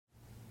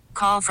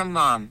Call from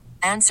mom.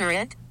 Answer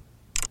it.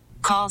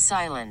 Call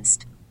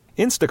silenced.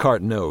 Instacart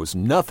knows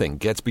nothing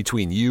gets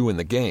between you and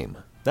the game.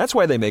 That's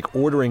why they make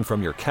ordering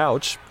from your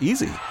couch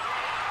easy.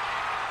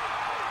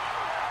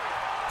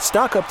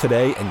 Stock up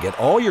today and get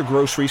all your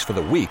groceries for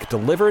the week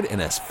delivered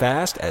in as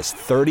fast as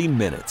 30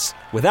 minutes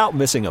without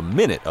missing a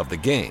minute of the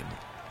game.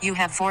 You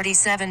have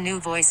 47 new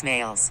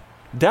voicemails.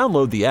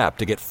 Download the app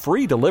to get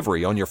free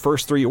delivery on your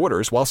first 3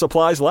 orders while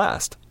supplies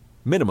last.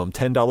 Minimum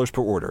 $10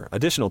 per order.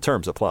 Additional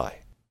terms apply.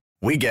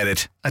 We get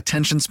it.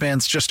 Attention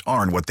spans just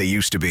aren't what they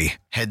used to be.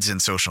 Heads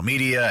in social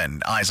media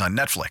and eyes on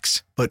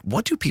Netflix. But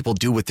what do people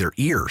do with their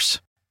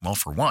ears? Well,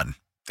 for one,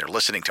 they're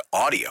listening to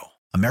audio.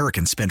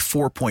 Americans spend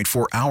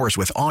 4.4 hours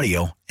with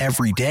audio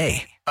every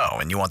day. Oh,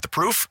 and you want the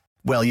proof?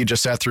 Well, you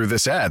just sat through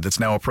this ad that's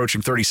now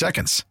approaching 30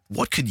 seconds.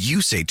 What could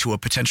you say to a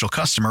potential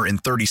customer in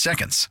 30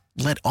 seconds?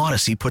 Let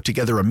Odyssey put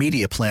together a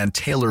media plan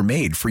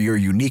tailor-made for your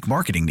unique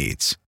marketing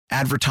needs.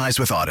 Advertise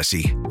with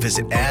Odyssey.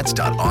 Visit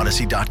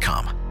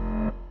ads.odyssey.com.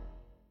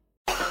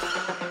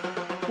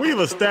 We've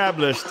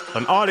established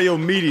an audio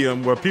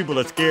medium where people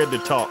are scared to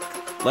talk.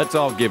 Let's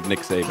all give Nick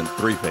Saban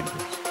 3 fingers.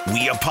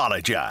 We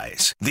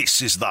apologize. This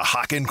is the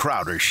Hoch and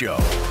Crowder Show.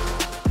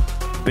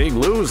 Big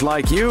Lou's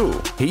like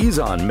you. He's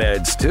on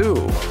meds,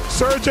 too.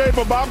 Sergey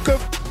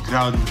Bababka.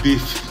 Ground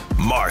beef.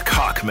 Mark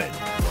Hochman.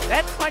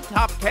 That's my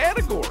top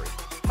category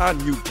on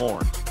new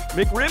porn.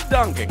 McRib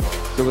dunking.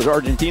 So was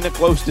Argentina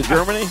close to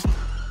Germany?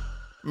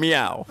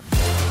 Meow.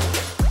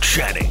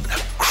 Channing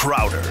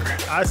Crowder.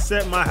 I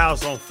set my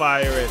house on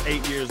fire at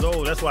 8 years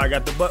old. That's why I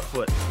got the butt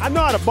foot. I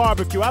know how to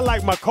barbecue. I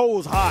like my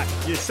coals hot.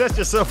 You set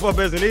yourself up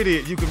as an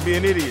idiot, you can be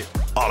an idiot.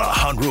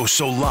 Alejandro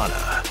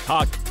Solana.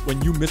 Talk,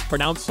 when you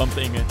mispronounce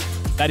something,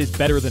 that is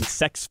better than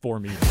sex for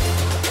me.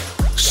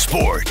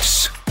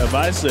 Sports. If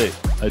I say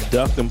a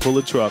duck and pull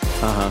a truck,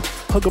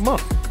 hook 'em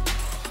up.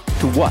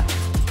 To what?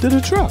 To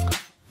the truck.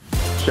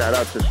 Shout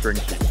out to String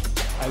Cheese.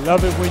 I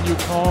love it when you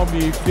call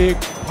me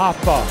Big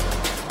Papa.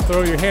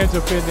 Throw your hands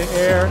up in the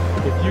air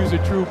if you's a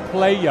true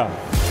player.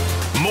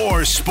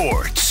 More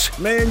sports.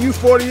 Man, you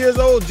 40 years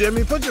old,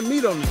 Jimmy. Put your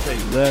meat on the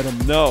table. Let them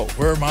know.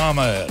 Where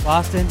mama at?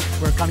 Boston,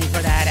 we're coming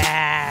for that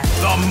ass.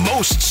 The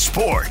most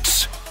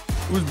sports.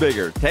 Who's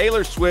bigger,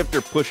 Taylor Swift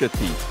or Pusha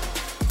T?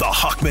 The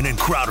Hochman and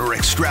Crowder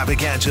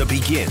extravaganza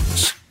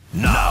begins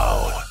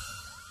now.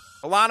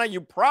 Alana,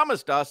 you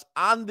promised us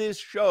on this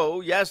show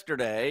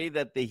yesterday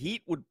that the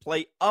Heat would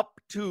play up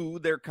to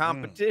their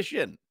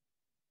competition.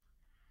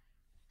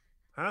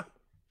 Huh?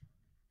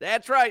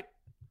 That's right.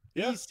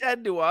 Yeah. He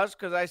said to us,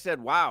 because I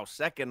said, wow,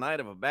 second night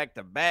of a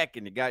back-to-back,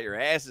 and you got your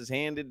asses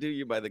handed to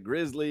you by the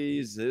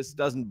Grizzlies. This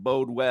doesn't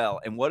bode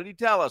well. And what did he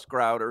tell us,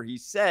 Crowder? He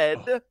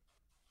said,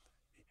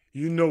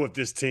 you know what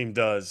this team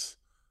does.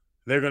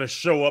 They're going to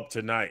show up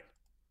tonight.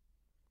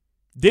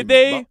 Did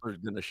they? Butler's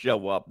going to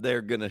show up.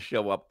 They're going to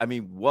show up. I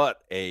mean,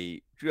 what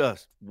a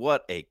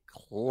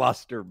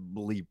cluster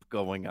bleep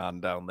going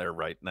on down there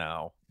right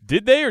now.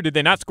 Did they or did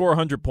they not score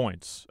 100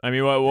 points? I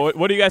mean,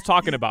 what are you guys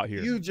talking about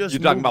here? You're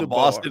talking about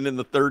Boston in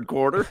the third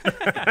quarter?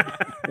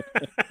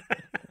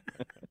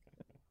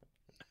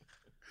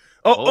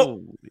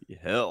 Holy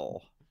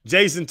hell.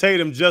 Jason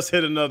Tatum just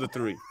hit another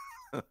 3.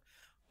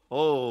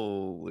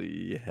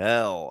 Holy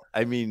hell.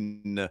 I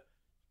mean,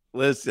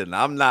 listen,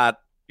 I'm not,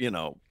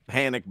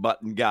 panic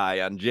button guy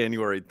on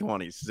January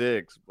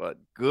 26th, but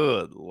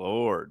good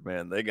Lord,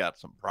 man, they got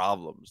some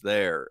problems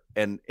there.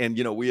 And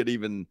we had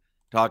even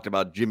talked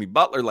about Jimmy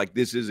Butler, like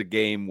this is a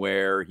game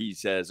where he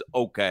says,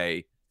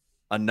 okay,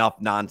 enough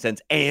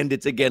nonsense, and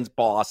it's against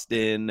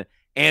Boston,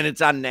 and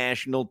it's on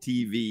national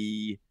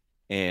TV,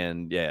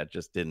 and yeah, it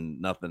just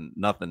nothing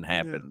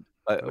happened.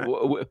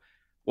 Yeah.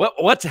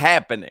 What's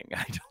happening?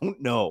 I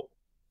don't know.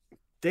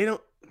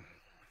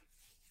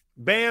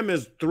 Bam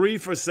is 3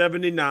 for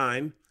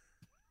 79.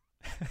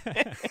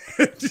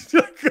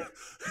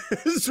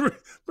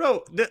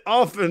 Bro, the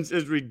offense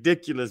is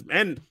ridiculous.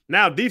 And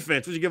now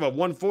defense, would you give up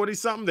 140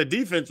 something? The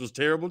defense was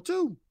terrible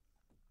too.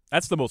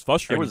 That's the most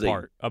frustrating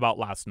part about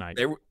last night.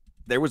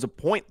 There was a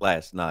point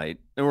last night.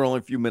 There were only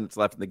a few minutes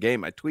left in the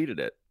game. I tweeted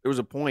it. There was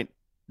a point.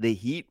 The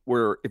Heat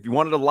were, if you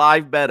wanted to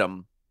live bet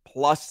them,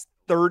 plus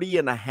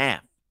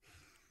 30.5.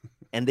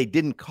 And they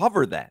didn't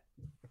cover that.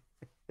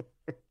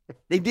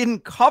 They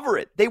didn't cover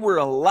it. They were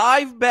a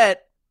live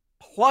bet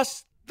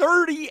plus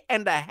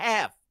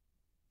 30.5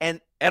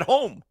 and at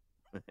home.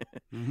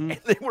 And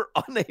they were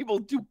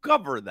unable to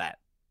cover that.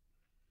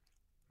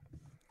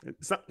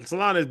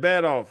 Solana is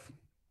bad off.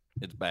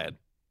 It's bad.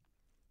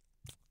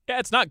 Yeah,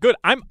 it's not good.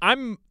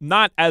 I'm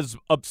not as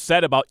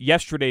upset about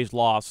yesterday's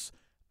loss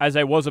as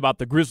I was about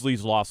the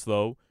Grizzlies loss,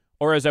 though,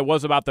 or as I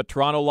was about the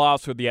Toronto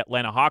loss or the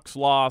Atlanta Hawks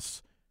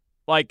loss.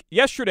 Like,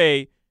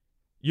 yesterday,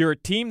 you're a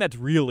team that's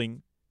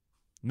reeling.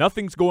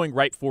 Nothing's going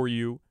right for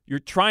you. You're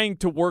trying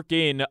to work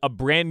in a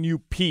brand new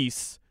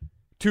piece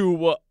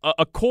to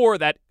a core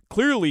that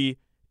clearly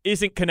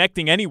isn't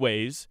connecting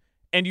anyways,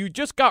 and you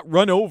just got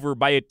run over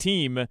by a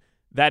team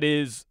that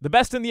is the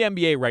best in the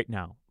NBA right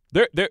now.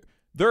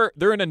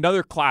 They're in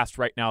another class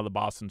right now, the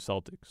Boston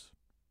Celtics.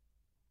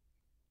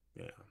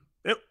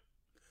 Yeah.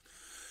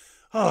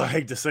 I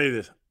hate to say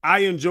this. I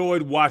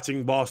enjoyed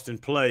watching Boston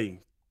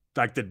play.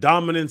 Like, the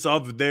dominance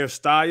of their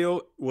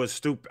style was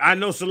stupid. I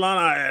know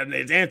Solana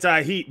is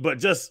anti-heat, but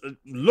just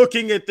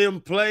looking at them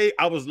play,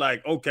 I was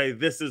like, okay,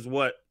 this is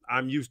what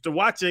I'm used to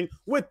watching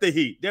with the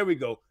Heat. There we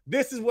go.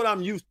 This is what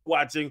I'm used to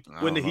watching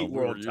when the Heat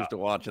were on top. Used to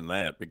watching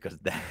that because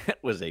that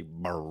was a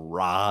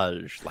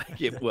mirage.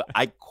 Like,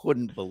 I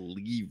couldn't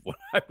believe what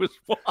I was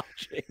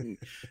watching.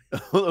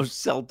 Those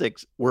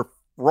Celtics were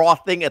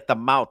frothing at the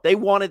mouth. They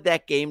wanted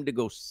that game to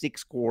go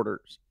 6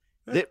 quarters.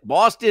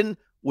 Boston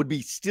would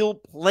be still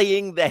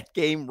playing that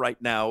game right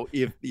now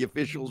if the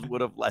officials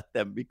would have let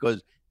them,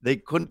 because they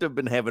couldn't have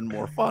been having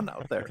more fun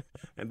out there.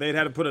 And they'd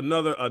had to put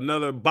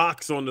another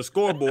box on the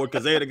scoreboard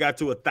because they had got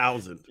to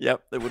 1,000.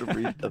 Yep, they would have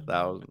reached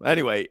 1,000.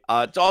 Anyway,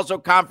 it's also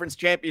conference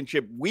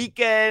championship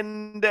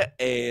weekend,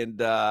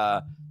 and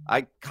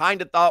I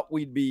kind of thought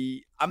we'd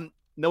be – I'm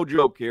no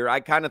joke here. I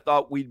kind of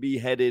thought we'd be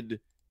headed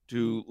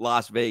to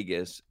Las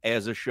Vegas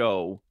as a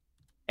show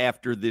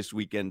after this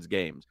weekend's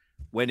games.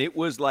 When it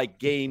was like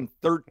game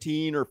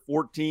 13 or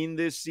 14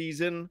 this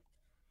season,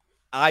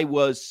 I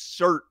was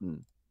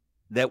certain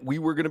that we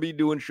were going to be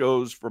doing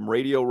shows from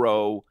Radio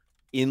Row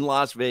in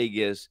Las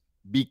Vegas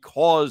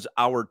because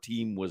our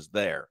team was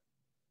there.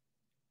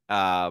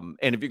 And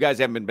if you guys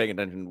haven't been paying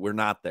attention, we're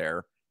not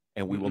there,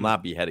 and we will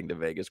not be heading to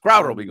Vegas.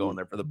 Crowder will be going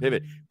there for the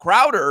pivot.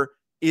 Crowder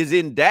is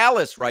in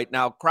Dallas right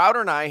now. Crowder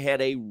and I had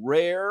a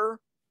rare,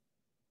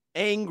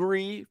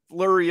 angry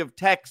flurry of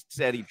texts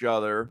at each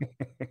other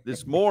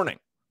this morning.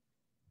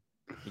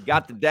 He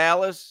got to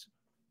Dallas,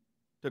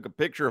 took a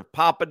picture of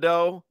Papa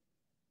Dough.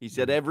 He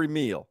said every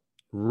meal.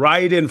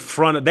 Right in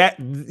front of that.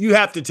 You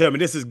have to tell me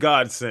this is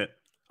God sent.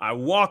 I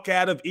walk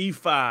out of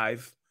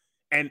E5,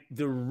 and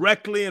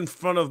directly in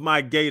front of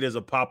my gate is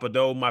a Papa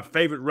Dough, my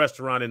favorite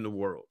restaurant in the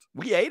world.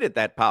 We ate at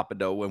that Papa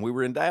Dough when we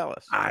were in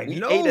Dallas.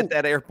 We ate at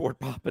that airport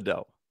Papa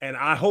Dough. And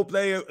I hope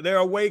they're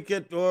awake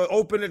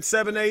open at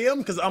 7 a.m.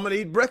 because I'm going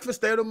to eat breakfast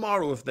there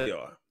tomorrow if they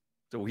are.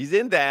 So he's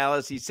in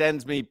Dallas. He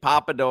sends me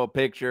Papa Dough a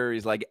picture.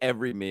 He's like,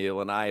 every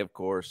meal. And I, of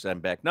course,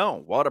 send back,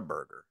 no,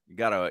 Whataburger. You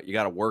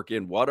gotta work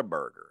in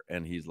Whataburger.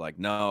 And he's like,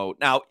 no.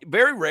 Now,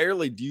 very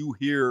rarely do you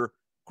hear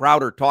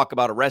Crowder talk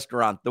about a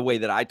restaurant the way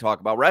that I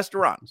talk about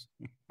restaurants.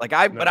 But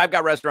I've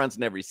got restaurants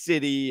in every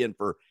city and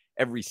for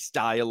every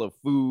style of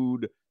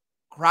food.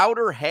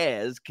 Crowder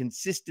has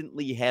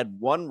consistently had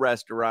one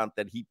restaurant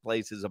that he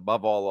places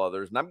above all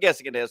others. And I'm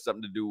guessing it has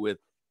something to do with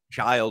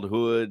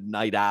childhood,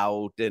 night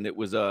out, and it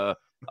was a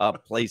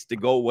place to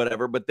go,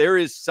 whatever. But there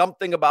is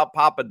something about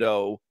Papa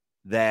Dough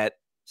that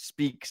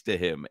speaks to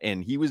him.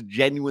 And he was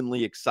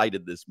genuinely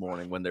excited this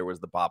morning when there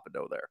was the Papa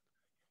Dough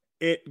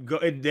there.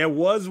 There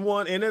was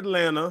one in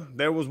Atlanta.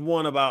 There was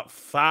one about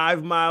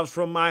 5 miles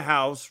from my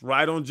house,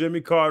 right on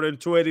Jimmy Carter and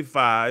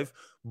 285.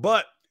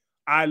 But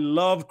I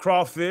love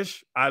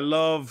crawfish. I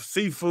love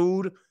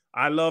seafood.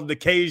 I love the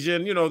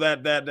Cajun,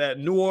 that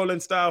New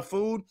Orleans style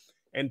food.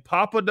 And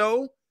Papa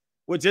Dough,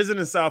 which isn't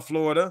in South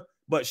Florida,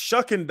 but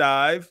Shuck and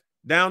Dive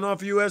down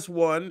off US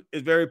 1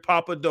 is very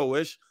Papa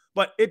Dough-ish.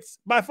 But it's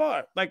by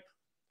far, like,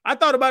 I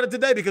thought about it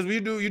today because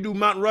you do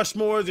Mount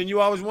Rushmores and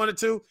you always wanted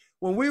to.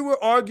 When we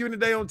were arguing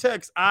today on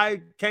text,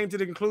 I came to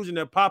the conclusion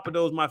that Papa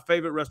Dough is my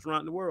favorite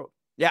restaurant in the world.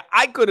 Yeah,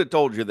 I could have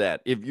told you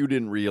that if you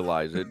didn't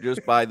realize it,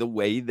 just by the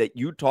way that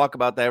you talk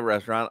about that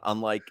restaurant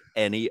unlike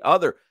any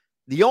other.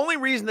 The only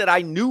reason that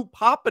I knew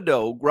Papa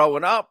Dough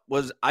growing up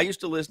was I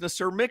used to listen to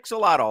Sir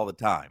Mix-a-Lot all the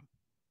time.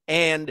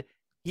 And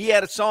he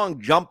had a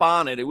song, Jump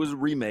On It. It was a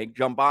remake,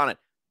 Jump On It.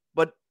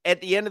 But at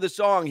the end of the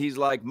song, he's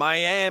like,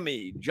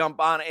 Miami, jump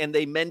on it. And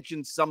they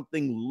mention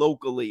something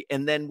locally.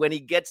 And then when he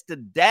gets to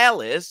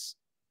Dallas,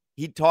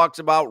 he talks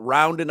about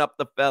rounding up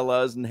the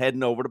fellas and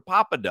heading over to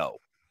Papa Dough.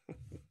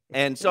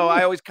 And so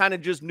I always kind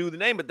of just knew the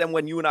name. But then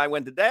when you and I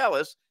went to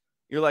Dallas,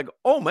 you're like,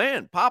 oh,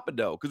 man, Papa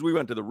Dough. Because we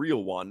went to the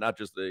real one, not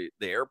just the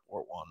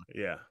airport one.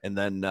 Yeah. And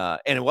then, and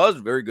it was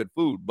very good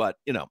food. But,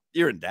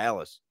 you're in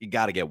Dallas. You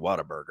got to get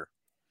Whataburger.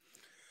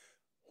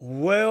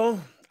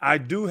 Well, I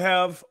do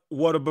have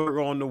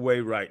Whataburger on the way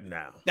right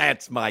now.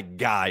 That's my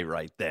guy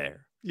right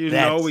there.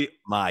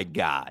 My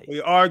guy. We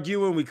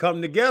argue and we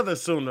come together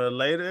sooner or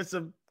later. It's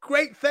a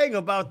great thing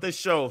about this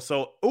show.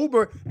 So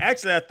Uber,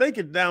 actually, I think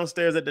it's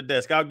downstairs at the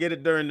desk. I'll get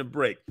it during the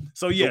break.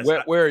 So yes.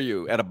 So where are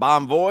you? At a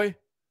Bonvoy?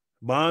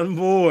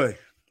 Bonvoy.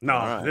 No,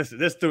 right.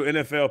 This through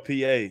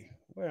NFLPA.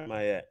 Where am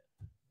I at?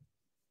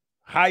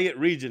 Hyatt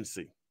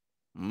Regency.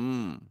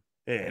 Yeah,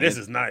 Fancy. This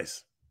is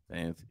nice.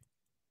 Fancy.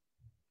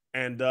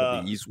 And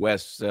the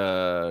East-West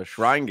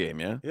Shrine game,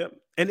 yeah? Yep.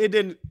 And it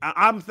didn't –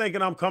 I'm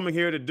thinking I'm coming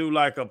here to do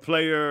like a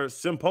player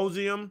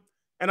symposium,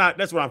 and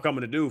that's what I'm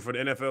coming to do for the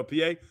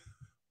NFLPA.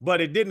 But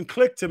it didn't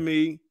click to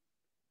me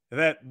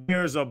that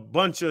there's a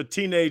bunch of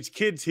teenage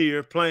kids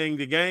here playing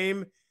the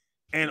game,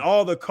 and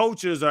all the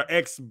coaches are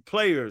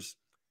ex-players.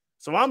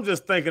 So I'm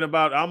just thinking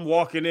about I'm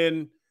walking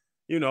in,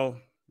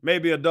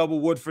 maybe a double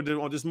Woodford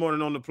this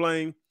morning on the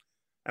plane.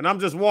 And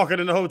I'm just walking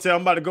in the hotel.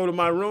 I'm about to go to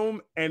my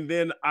room. And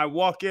then I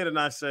walk in and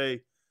I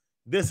say,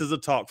 this is a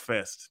talk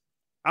fest.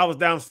 I was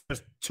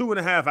downstairs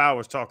 2.5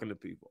 hours talking to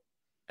people.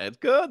 That's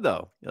good,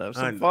 though. You'll have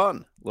some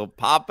fun. A little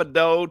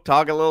Papado,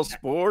 talk a little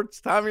sports,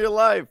 time of your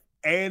life.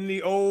 And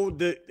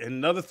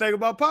another thing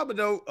about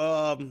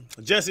Papado,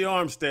 Jesse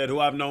Armstead, who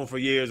I've known for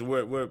years,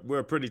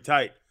 we're pretty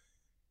tight.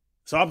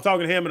 So I'm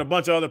talking to him, and a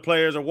bunch of other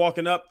players are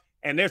walking up,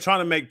 and they're trying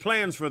to make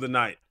plans for the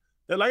night.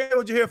 They're like, hey,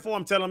 what you here for?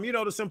 I'm telling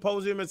them, the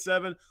symposium at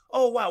 7.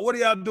 Oh, wow, what are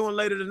y'all doing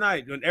later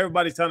tonight? And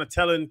everybody's kind of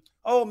telling,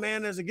 oh,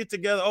 man, there's a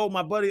get-together. Oh,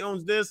 my buddy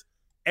owns this.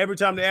 Every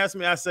time they ask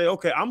me, I say,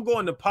 okay, I'm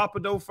going to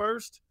Papado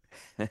first.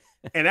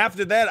 And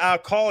after that, I'll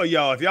call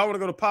y'all. If y'all want to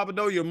go to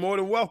Papado, you're more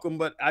than welcome.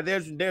 But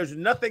there's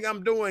nothing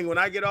I'm doing when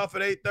I get off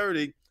at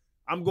 8:30.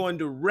 I'm going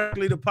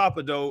directly to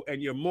Papado,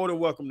 and you're more than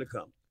welcome to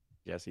come.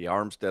 Jesse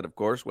Armstead, of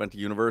course, went to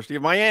University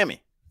of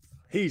Miami.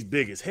 He's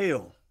big as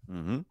hell.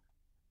 Mm-hmm.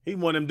 He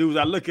one of them dudes,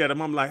 I look at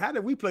him, I'm like, how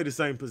did we play the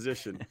same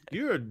position?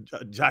 You're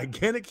a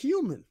gigantic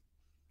human.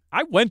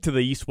 I went to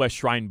the East-West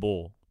Shrine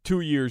Bowl 2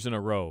 years in a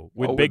row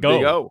with Big O.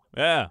 Big O.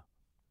 Yeah.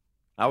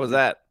 How was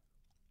that?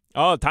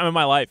 Oh, time of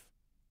my life.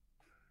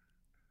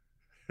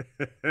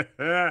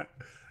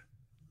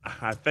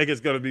 I think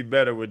it's going to be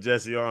better with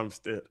Jesse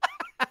Armstead.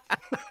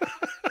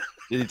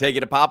 Did he take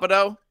you to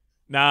Papado?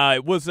 Nah,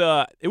 it was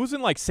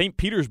in like St.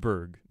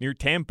 Petersburg near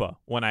Tampa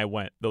when I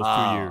went those 2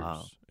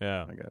 years.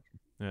 Yeah. I got you.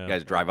 Yeah. You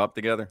guys drive up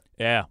together?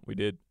 Yeah, we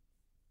did.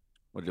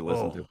 What'd you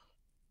listen to?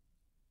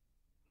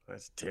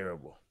 That's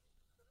terrible.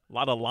 A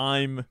lot of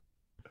lime.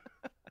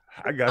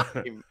 I got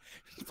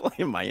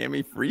playing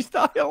Miami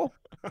freestyle.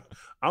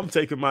 I'm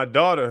taking my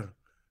daughter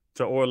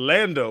to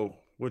Orlando,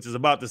 which is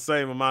about the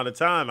same amount of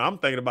time. I'm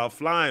thinking about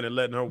flying and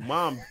letting her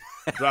mom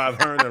drive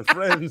her and her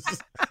friends.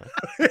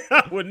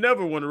 I would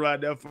never want to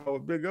ride that far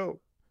with Big O.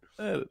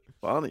 That is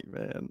funny,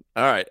 man.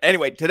 All right.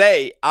 Anyway,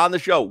 today on the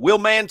show, Will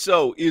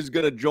Manso is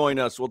going to join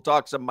us. We'll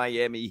talk some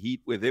Miami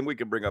Heat with him. We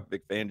can bring up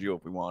Vic Fangio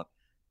if we want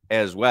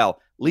as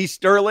well. Lee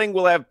Sterling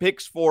will have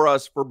picks for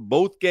us for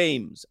both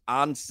games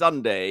on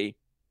Sunday.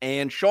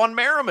 And Sean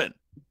Merriman,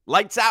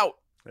 lights out.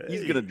 Hey.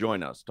 He's going to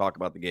join us, talk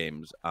about the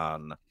games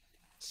on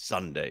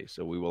Sunday.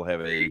 So we will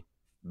have a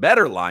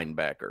better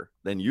linebacker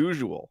than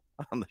usual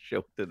on the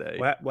show today.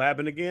 What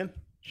happened again?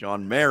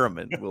 Sean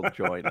Merriman will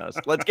join us.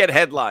 Let's get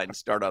headlines.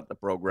 Start out the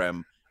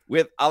program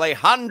with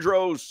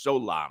Alejandro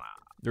Solana.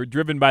 They're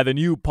driven by the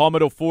new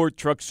Palmetto Ford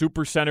Truck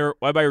Supercenter.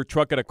 Why buy your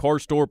truck at a car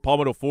store?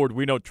 Palmetto Ford,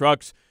 we know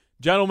trucks.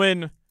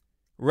 Gentlemen,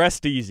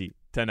 rest easy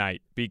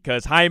tonight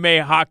because Jaime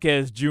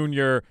Jaquez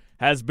Jr.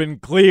 has been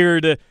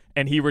cleared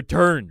and he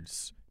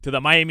returns to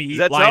the Miami Heat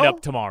lineup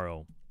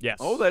tomorrow. Yes.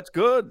 Oh, that's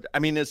good. I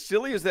mean, as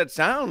silly as that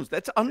sounds,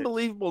 that's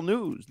unbelievable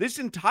news. This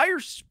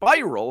entire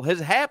spiral has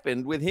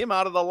happened with him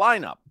out of the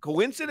lineup.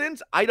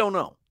 Coincidence? I don't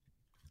know.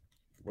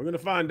 We're going to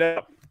find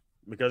out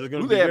because it's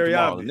going to be very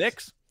obvious. The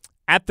Knicks?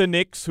 At the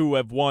Knicks, who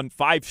have won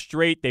 5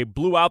 straight. They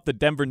blew out the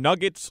Denver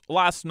Nuggets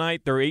last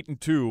night. They're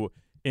 8-2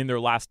 in their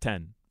last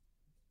 10.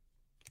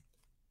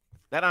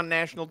 That on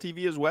national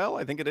TV as well?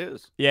 I think it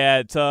is.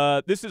 Yeah, it's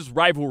this is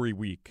rivalry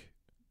week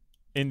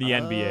in the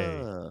NBA.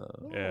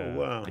 Yeah. Oh,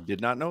 wow. I did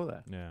not know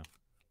that. Yeah.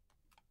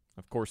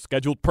 Of course,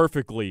 scheduled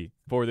perfectly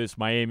for this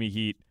Miami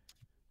Heat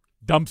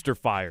dumpster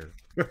fire.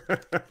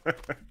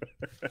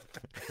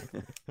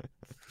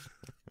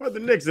 Well, the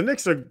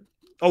Knicks are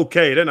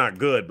okay. They're not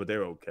good, but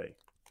they're okay.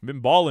 Been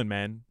balling,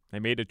 man. They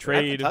made a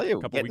trade I tell you,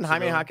 a couple getting weeks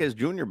Jaime ago. Jaquez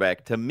Jr.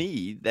 back, to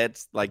me,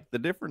 that's like the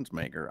difference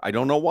maker. I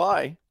don't know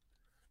why,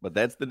 but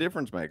that's the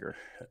difference maker.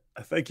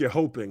 I think you're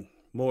hoping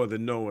more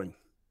than knowing.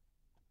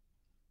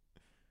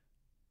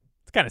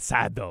 It's kind of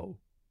sad, though.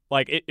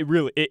 Like, it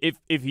really,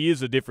 if he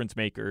is a difference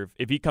maker,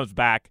 if he comes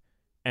back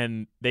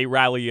and they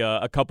rally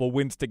a couple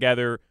wins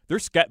together, their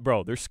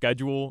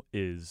schedule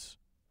is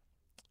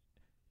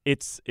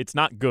it's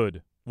not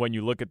good when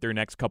you look at their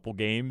next couple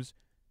games.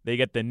 They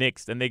get the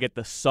Knicks, then they get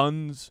the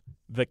Suns,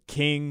 the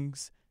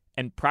Kings,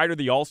 and prior to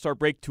the All-Star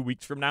break 2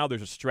 weeks from now,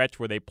 there's a stretch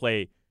where they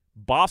play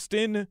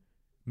Boston,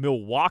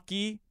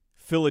 Milwaukee,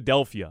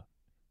 Philadelphia.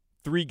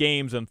 3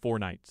 games and 4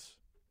 nights.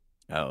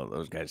 Oh,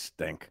 those guys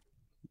stink.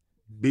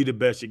 Be the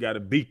best. You got to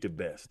beat the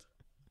best.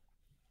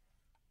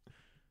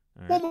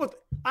 Right. One more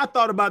I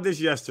thought about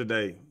this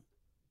yesterday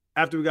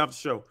after we got off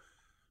the show.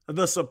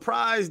 The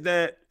surprise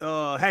that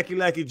Hacky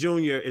Lackey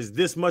Jr. is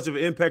this much of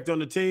an impact on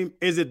the team.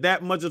 Is it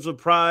that much of a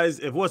surprise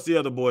if what's the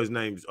other boys'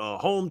 names?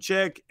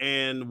 Homecheck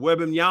and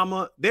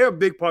Wembanyama. They're a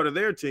big part of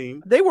their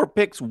team. They were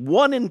picks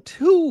 1 and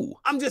 2.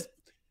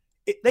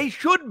 They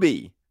should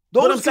be.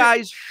 Those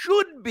guys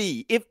should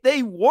be. If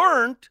they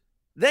weren't,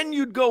 then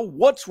you'd go,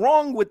 what's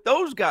wrong with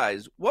those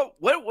guys?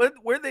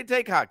 Where'd they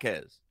take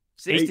Jaquez?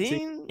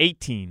 16?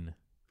 18.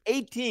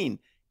 18.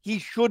 He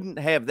shouldn't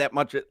have that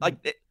much.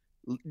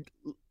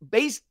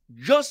 Based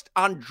just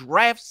on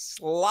draft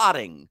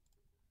slotting,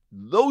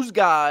 those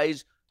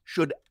guys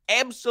should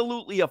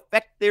absolutely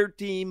affect their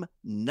team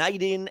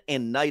night in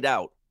and night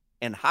out,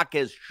 and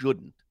Jaquez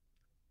shouldn't.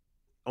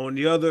 On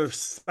the other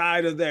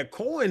side of that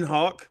coin,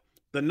 Hawk,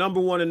 the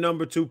number 1 and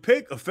number 2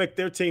 pick affect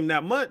their team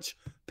that much.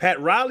 Pat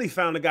Riley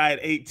found a guy at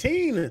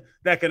 18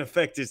 that can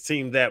affect his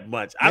team that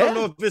much. I don't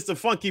know if it's a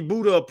funky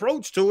Buddha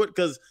approach to it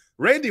because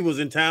Randy was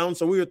in town,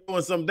 so we were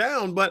throwing some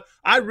down. But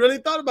I really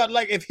thought about,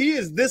 like, if he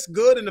is this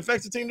good and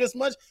affects the team this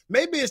much,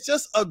 maybe it's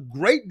just a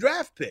great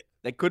draft pick.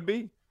 It could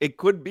be. It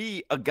could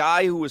be a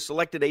guy who was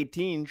selected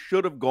 18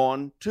 should have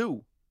gone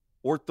 2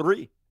 or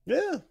 3.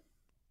 Yeah.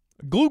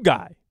 Glue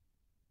guy.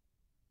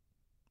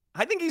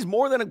 I think he's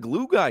more than a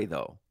glue guy,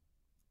 though.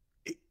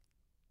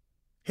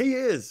 He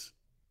is.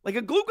 Like,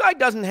 a glue guy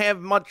doesn't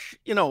have much,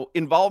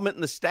 involvement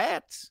in the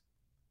stats.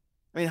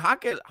 I mean, how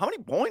many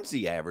points is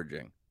he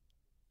averaging?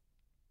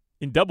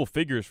 In double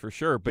figures for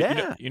sure. But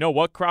yeah. you know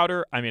what,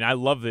 Crowder? I mean, I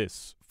love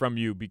this from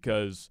you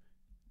because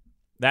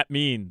that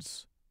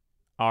means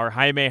our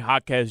Jaime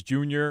Jaquez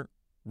Jr.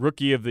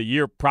 Rookie of the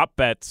Year prop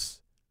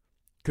bets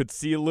could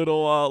see a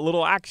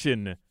little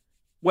action.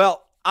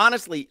 Well,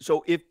 honestly,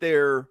 so if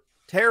they're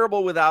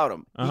terrible without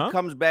him, he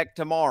comes back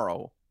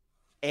tomorrow,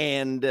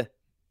 and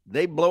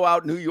they blow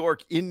out New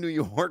York in New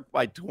York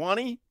by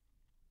 20,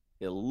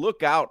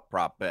 look out,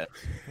 prop bet.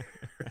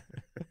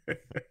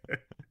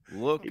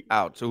 Look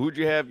out. So who'd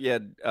you have? You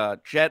had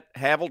Chet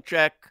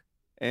Havlicek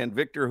and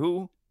Victor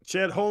who?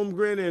 Chet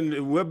Holmgren and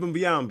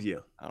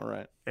Wembanyama. All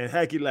right. And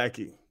Hacky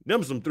Lackey.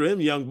 Them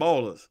young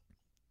ballers.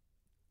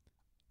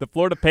 The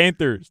Florida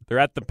Panthers, they're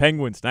at the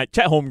Penguins tonight.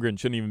 Chet Holmgren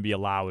shouldn't even be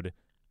allowed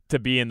to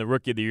be in the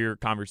Rookie of the Year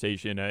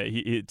conversation.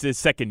 It's his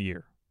second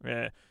year.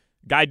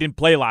 Guy didn't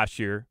play last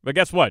year, but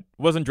guess what?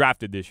 Wasn't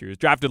drafted this year. He was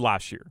drafted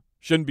last year.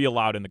 Shouldn't be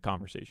allowed in the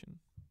conversation.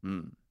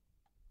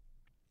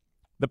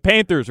 The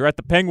Panthers are at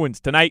the Penguins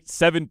tonight,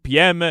 7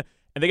 p.m., and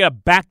they got a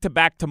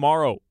back-to-back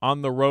tomorrow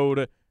on the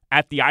road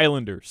at the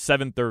Islanders,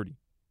 7:30.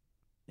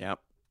 Yep.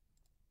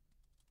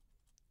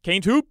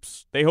 Canes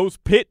Hoops, they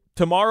host Pitt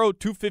tomorrow,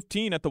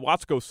 2:15 at the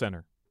Watsco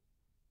Center.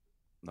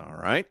 All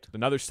right.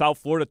 Another South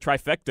Florida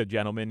trifecta,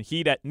 gentlemen.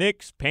 Heat at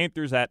Knicks,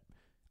 Panthers at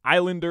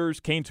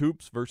Islanders, Canes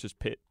Hoops versus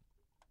Pitt.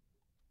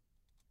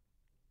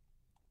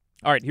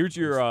 All right, here's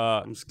your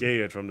I'm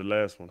scared from the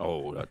last one.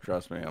 Oh,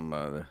 trust me. I'm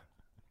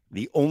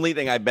the only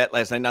thing I bet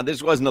last night. Now,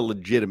 this wasn't a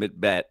legitimate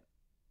bet.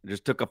 I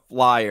just took a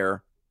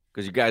flyer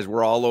because you guys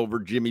were all over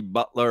Jimmy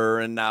Butler,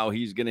 and now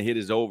he's going to hit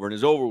his over. And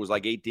his over was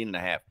like 18.5.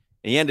 And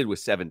he ended with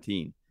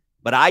 17.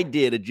 But I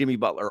did a Jimmy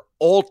Butler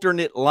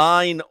alternate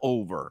line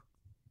over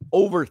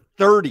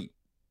 30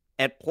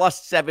 at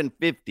plus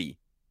 750.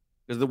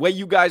 Because the way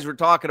you guys were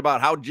talking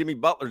about how Jimmy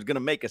Butler's going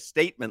to make a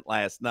statement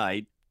last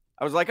night,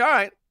 I was like, all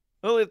right,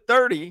 well, at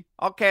 30,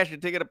 I'll cash a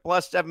ticket at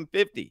plus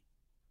 750.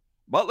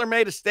 Butler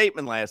made a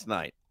statement last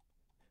night.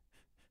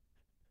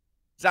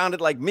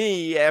 Sounded like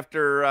me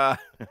after a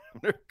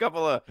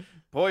couple of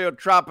Pollo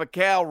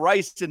Tropical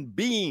rice and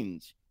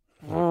beans.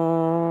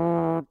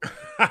 You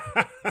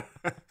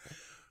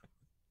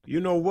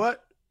know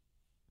what?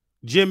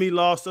 Jimmy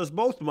lost us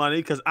both money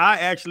because I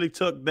actually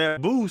took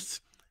that boost.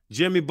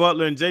 Jimmy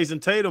Butler and Jason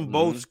Tatum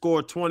both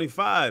scored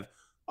 25.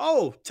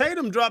 Oh,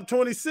 Tatum dropped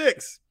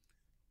 26.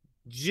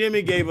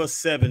 Jimmy gave us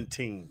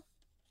 17.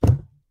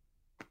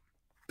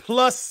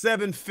 Plus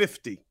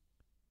 750.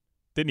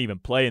 Didn't even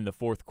play in the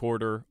fourth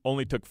quarter.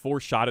 Only took 4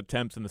 shot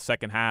attempts in the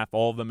second half,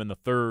 all of them in the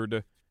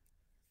third.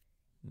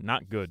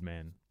 Not good,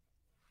 man.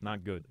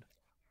 Not good.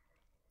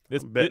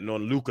 I'm betting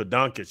on Luka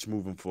Doncic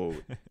moving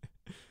forward.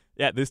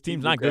 Yeah, this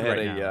team's not good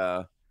right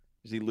now.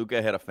 See,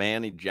 Luka had a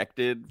fan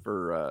ejected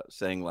for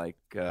saying, like,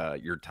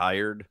 you're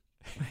tired.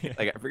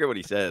 Like, I forget what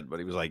he said, but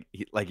he was like,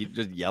 he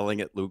just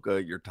yelling at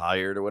Luka, you're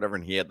tired or whatever,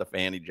 and he had the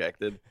fan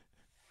ejected.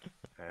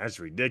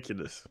 That's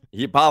ridiculous.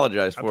 He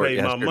apologized for it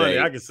yesterday. I paid my money.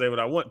 I can say what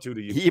I want to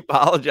you. He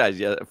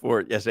apologized for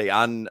it yesterday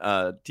on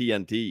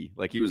TNT.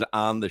 Like, he was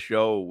on the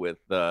show with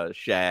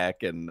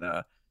Shaq and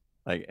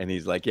and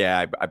he's like,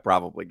 yeah, I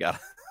probably got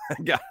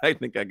I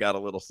think I got a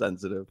little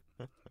sensitive.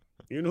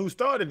 You know who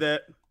started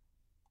that?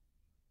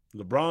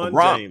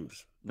 LeBron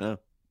James. Yeah.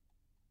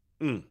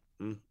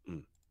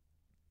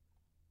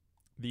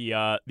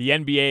 The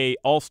NBA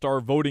All-Star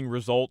voting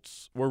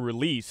results were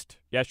released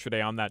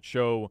yesterday on that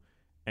show,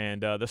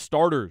 and the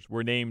starters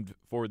were named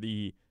for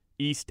the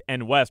East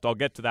and West. I'll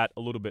get to that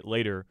a little bit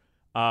later.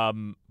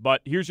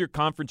 But here's your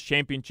conference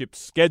championship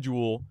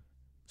schedule.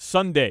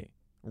 Sunday,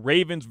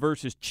 Ravens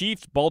versus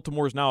Chiefs.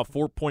 Baltimore's now a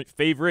 4-point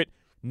favorite.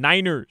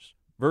 Niners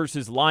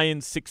versus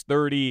Lions,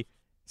 6:30.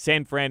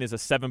 San Fran is a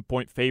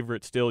 7-point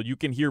favorite still. You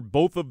can hear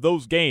both of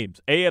those games,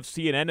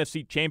 AFC and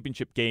NFC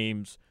championship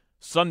games,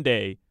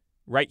 Sunday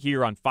right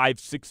here on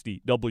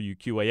 560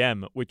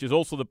 WQAM, which is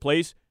also the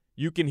place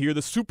you can hear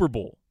the Super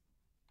Bowl.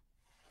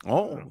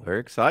 Oh, very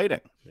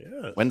exciting.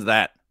 Yeah. When's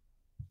that?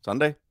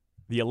 Sunday?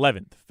 The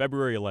 11th,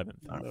 February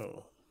 11th.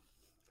 Oh.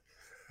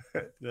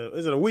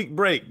 Is it a week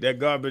break, that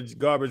garbage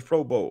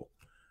Pro Bowl?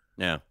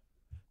 Yeah.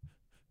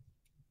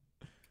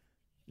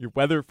 Your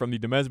weather from the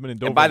Demesman and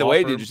Dover. And by the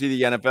way, firm. did you see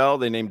the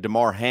NFL? They named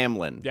Damar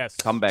Hamlin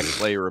comeback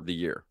player of the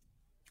year.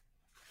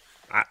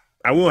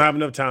 I won't have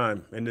enough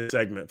time in this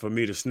segment for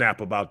me to snap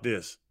about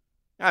this.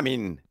 I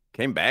mean,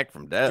 came back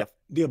from death.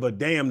 Yeah, but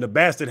damn, the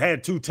bastard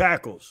had 2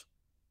 tackles.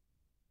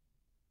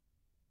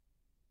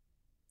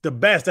 The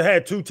bastard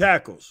had 2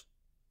 tackles.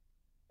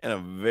 And a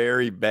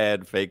very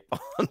bad fake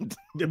punt.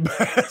 The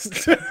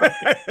bastard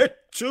had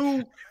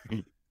 2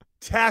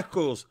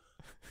 tackles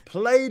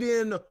played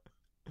in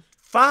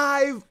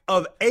 5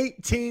 of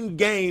 18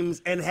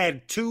 games and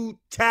had 2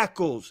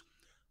 tackles.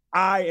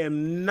 I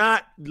am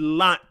not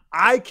lying.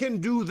 I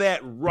can do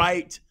that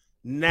right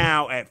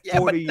now at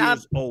 40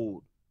 years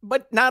old.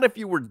 But not if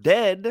you were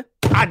dead.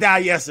 I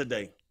died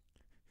yesterday.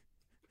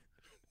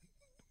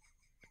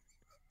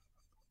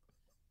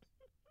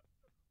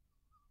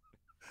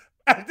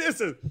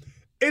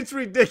 It's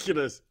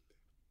ridiculous.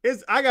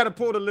 I got to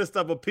pull the list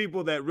up of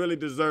people that really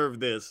deserve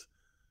this.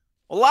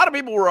 A lot of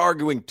people were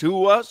arguing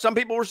Tua. Some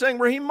people were saying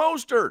Raheem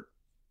Mostert.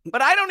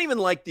 But I don't even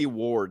like the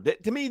award.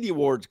 To me, the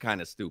award's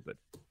kind of stupid.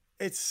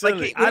 It's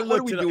silly. Like, what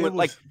are we doing?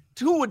 Like,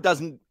 Tua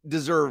doesn't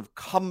deserve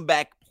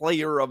comeback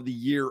player of the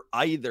year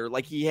either.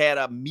 Like, he had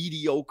a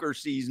mediocre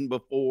season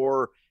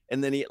before,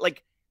 and then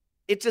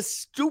it's a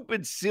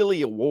stupid,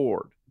 silly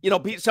award.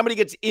 Somebody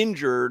gets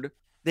injured,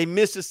 they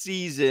miss a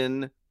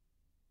season.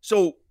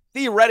 So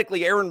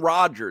theoretically, Aaron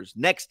Rodgers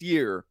next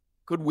year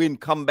could win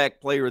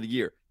comeback player of the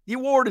year. The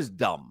award is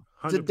dumb.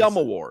 It's 100%. A dumb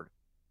award.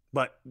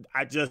 But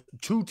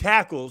 2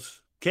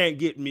 tackles can't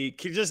get me.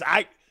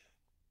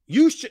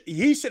 He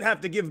should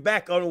have to give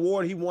back an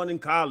award he won in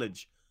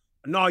college.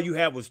 And all you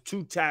had was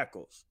 2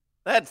 tackles.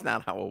 That's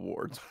not how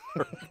awards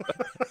work.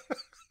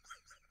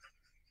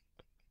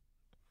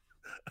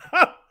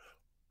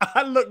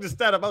 I looked the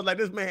stat up. I was like,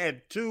 this man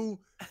had 2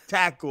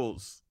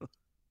 tackles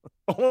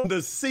on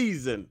the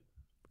season.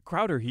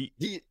 Crowder, he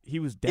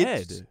was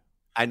dead.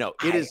 I know.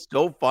 It is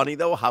so funny,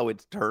 though, how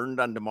it's turned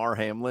on Damar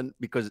Hamlin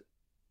because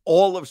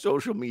all of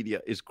social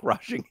media is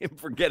crushing him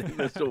for getting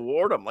this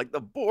award. I'm like, the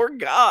poor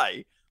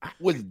guy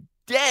was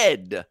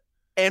dead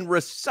and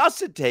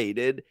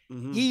resuscitated.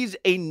 Mm-hmm. He's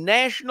a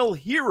national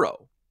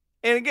hero.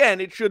 And again,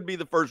 it should be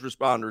the first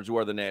responders who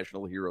are the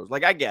national heroes.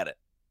 Like, I get it.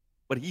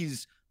 But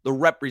he's the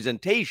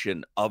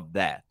representation of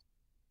that.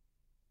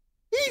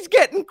 He's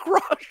getting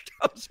crushed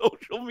on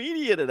social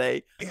media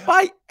today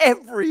by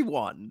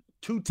everyone.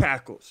 2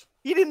 tackles.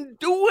 He didn't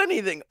do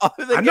anything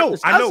other than get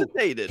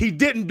resuscitated. He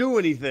didn't do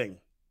anything.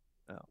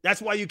 No.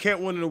 That's why you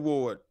can't win an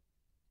award.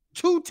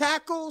 2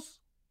 tackles?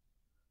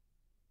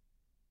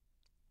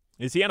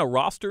 Is he on a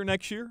roster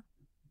next year?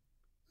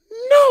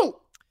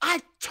 No.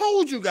 I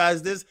told you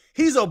guys this.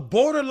 He's a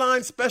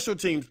borderline special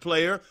teams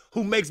player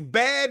who makes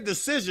bad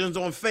decisions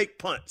on fake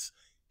punts.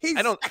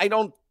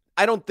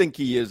 I don't think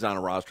he is on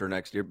a roster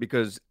next year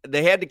because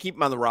they had to keep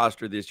him on the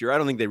roster this year. I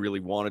don't think they really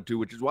wanted to,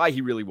 which is why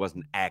he really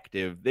wasn't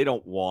active. They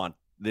don't want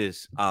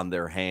this on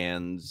their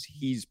hands.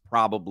 He's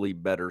probably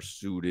better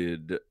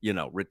suited,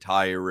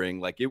 retiring.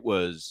 Like it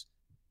was,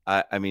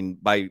 by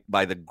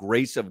the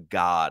grace of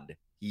God,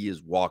 he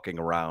is walking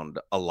around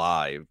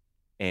alive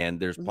and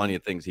there's plenty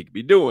of things he could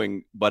be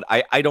doing. But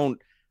I don't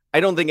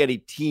think any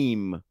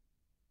team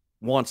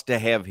wants to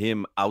have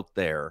him out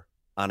there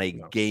on a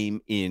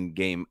game in,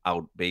 game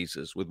out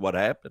basis with what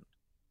happened.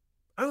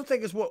 I don't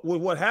think it's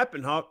what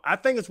happened, Hawk. I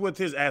think it's with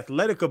his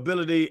athletic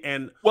ability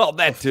and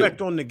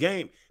effect on the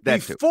game.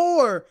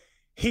 Before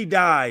he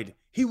died,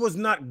 he was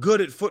not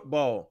good at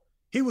football.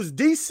 He was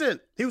decent.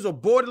 He was a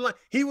borderline.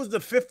 He was the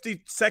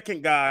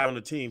 52nd guy on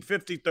the team,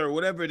 53rd,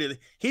 whatever it is.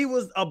 He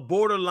was a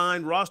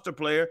borderline roster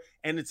player,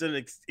 and it's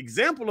an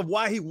example of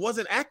why he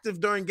wasn't active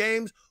during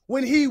games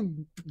when he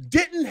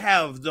didn't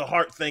have the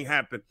heart thing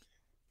happen.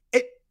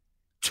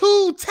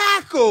 2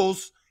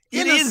 tackles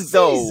in a season.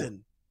 Though,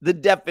 the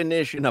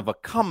definition of a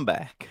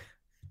comeback.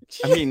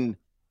 I mean,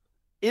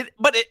 it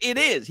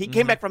is. He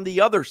came back from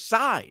the other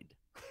side.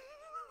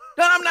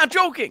 No, I'm not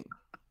joking.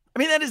 I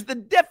mean, that is the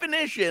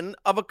definition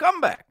of a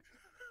comeback.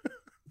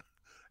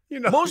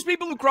 Most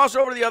people who cross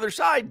over to the other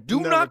side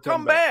do not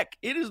come back.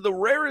 It is the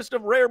rarest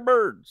of rare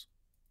birds.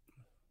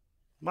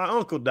 My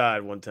uncle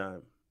died one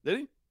time. Did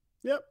he?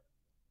 Yep.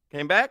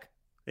 Came back?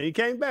 And he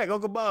came back,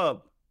 Uncle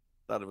Bob.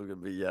 Thought it was going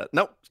to be,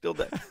 nope, still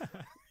dead.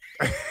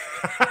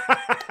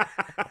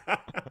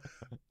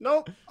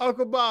 Nope,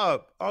 Uncle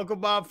Bob. Uncle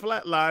Bob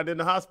flatlined in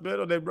the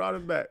hospital. They brought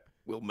him back.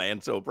 Will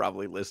Manso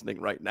probably listening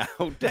right now,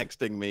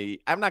 texting me.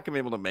 I'm not going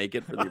to be able to make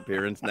it for the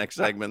appearance next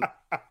segment.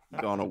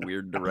 Gone a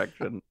weird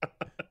direction.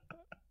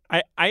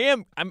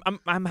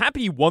 I'm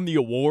happy he won the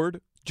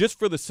award just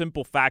for the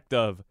simple fact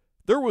of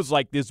there was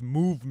like this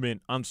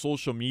movement on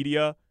social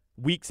media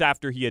weeks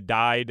after he had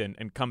died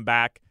and come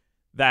back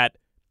that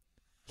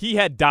he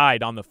had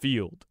died on the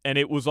field, and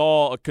it was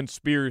all a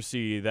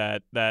conspiracy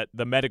that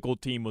the medical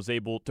team was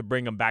able to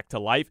bring him back to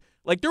life.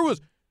 Like there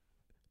was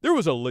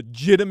a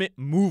legitimate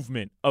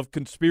movement of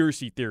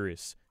conspiracy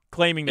theorists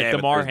claiming that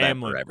Damar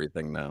Hamlin. For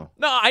everything now.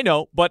 No, I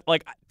know, but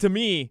like to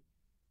me,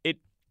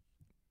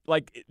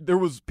 there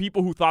was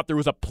people who thought there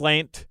was a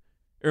plant.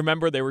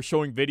 Remember, they were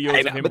showing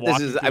videos of him walking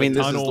through the tunnel.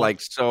 This is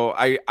like so.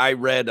 I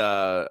read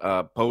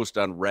a post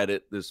on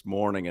Reddit this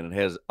morning, and it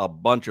has a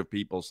bunch of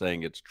people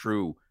saying it's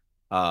true.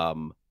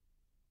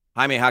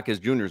 Jaime Jaquez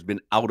Jr. has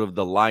been out of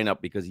the lineup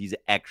because he's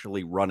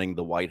actually running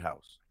the White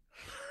House.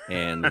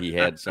 And he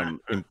had some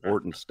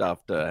important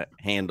stuff to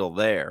handle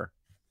there.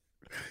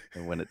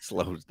 And when it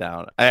slows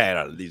down, I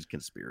don't know, these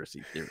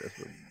conspiracy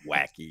theorists are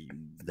wacky.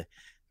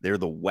 They're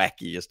the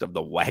wackiest of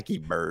the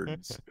wacky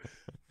birds.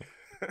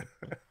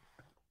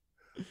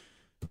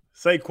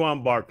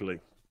 Saquon Barkley.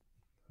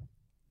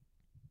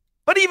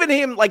 But even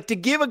him, like, to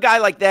give a guy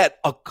like that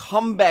a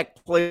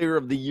comeback player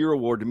of the year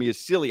award to me is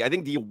silly. I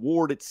think the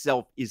award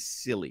itself is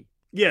silly.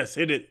 Yes,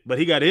 it is. But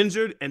he got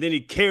injured, and then he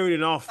carried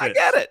an offense. I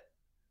get it.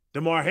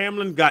 Damar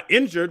Hamlin got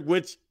injured,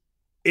 which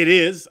it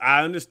is.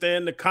 I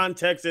understand the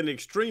context and the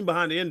extreme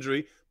behind the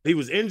injury. He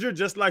was injured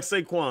just like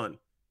Saquon.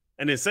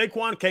 And then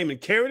Saquon came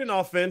and carried an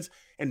offense,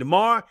 and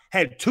Damar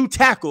had 2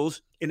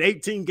 tackles in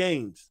 18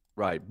 games.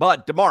 Right.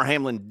 But Damar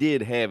Hamlin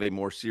did have a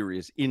more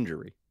serious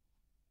injury.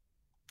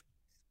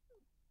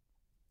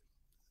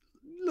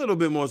 A little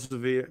bit more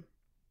severe.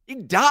 He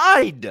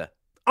died.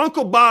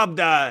 Uncle Bob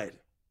died.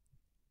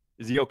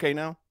 Is he okay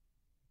now?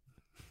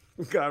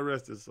 God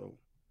rest his soul.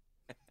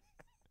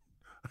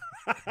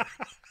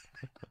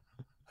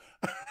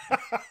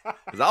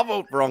 Because I'll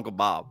vote for Uncle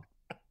Bob.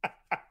 All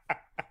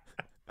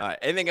right.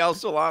 Anything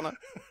else, Solana?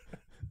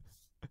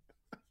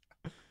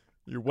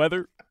 Your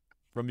weather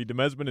from the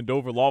Demesman and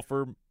Dover Law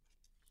Firm.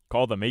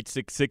 Call them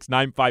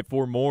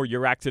 866-954-MORE.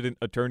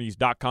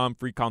 YourAccidentAttorneys.com.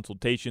 Free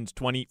consultations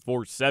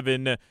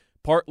 24/7.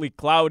 Partly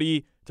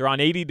cloudy. It's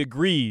around 80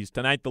 degrees.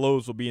 Tonight the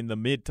lows will be in the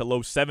mid to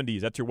low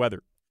 70s. That's your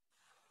weather.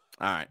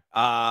 All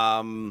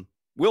right.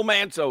 Will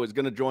Manso is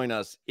going to join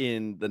us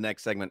in the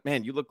next segment.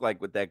 Man, you look like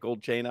with that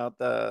gold chain out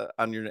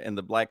on your and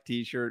the black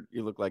T-shirt,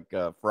 you look like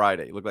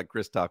Friday. You look like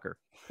Chris Tucker.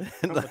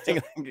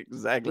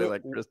 Exactly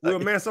like Chris Tucker.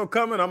 Will Manso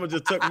coming? I'm going to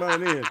just tuck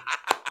mine in.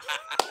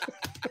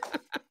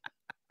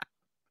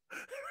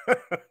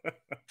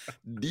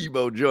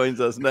 Debo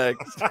joins us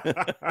next.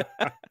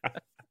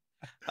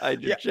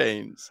 Hide your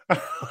chains. I'm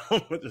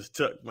going to just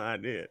tuck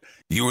mine in.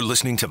 You're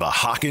listening to the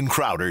Hoch and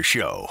Crowder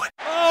Show.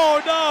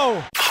 Oh,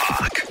 no.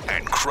 Hoch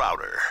and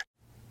Crowder.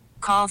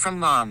 Call from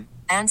mom.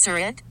 Answer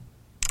it.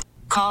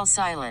 Call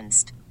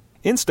silenced.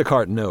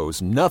 Instacart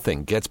knows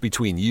nothing gets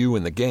between you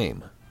and the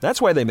game.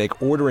 That's why they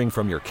make ordering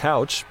from your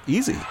couch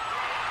easy.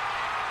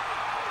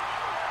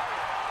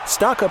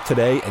 Stock up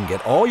today and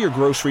get all your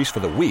groceries for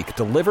the week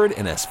delivered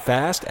in as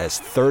fast as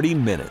 30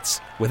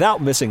 minutes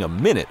without missing a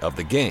minute of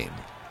the game.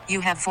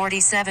 You have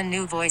 47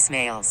 new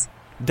voicemails.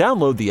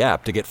 Download the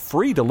app to get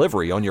free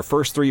delivery on your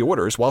first 3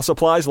 orders while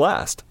supplies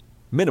last.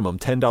 Minimum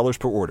 $10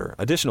 per order.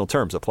 Additional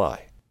terms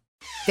apply.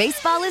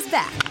 Baseball is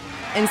back,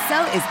 and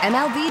so is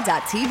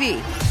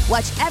MLB.tv.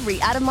 Watch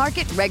every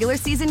out-of-market regular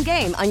season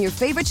game on your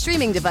favorite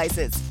streaming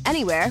devices,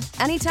 anywhere,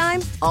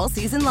 anytime, all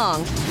season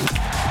long.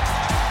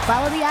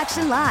 Follow the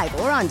action live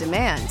or on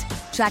demand.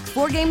 Track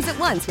 4 games at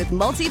once with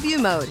multi-view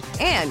mode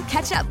and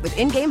catch up with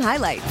in-game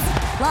highlights.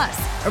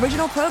 Plus,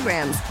 original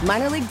programs,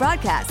 minor league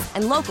broadcasts,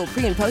 and local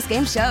pre- and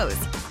post-game shows.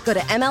 Go to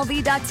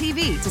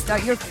MLB.tv to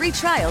start your free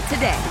trial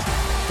today.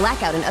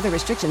 Blackout and other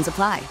restrictions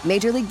apply.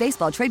 Major League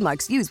Baseball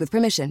trademarks used with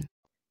permission.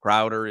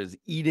 Crowder is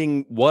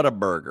eating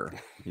Whataburger.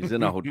 He's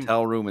in a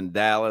hotel room in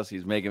Dallas.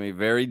 He's making me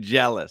very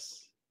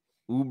jealous.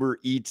 Uber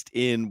Eats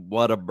in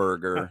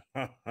Whataburger.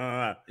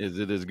 Is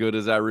it as good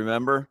as I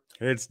remember?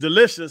 It's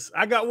delicious.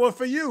 I got one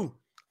for you.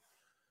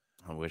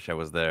 I wish I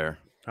was there.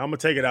 I'm going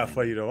to take it out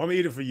for you, though. I'm going to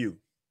eat it for you.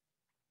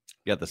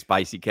 You got the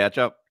spicy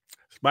ketchup?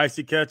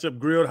 Spicy ketchup,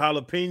 grilled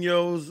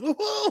jalapenos,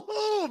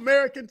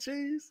 American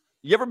cheese.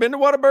 You ever been to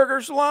Whataburger,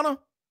 Solana?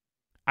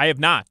 I have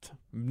not.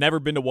 Never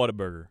been to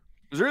Whataburger.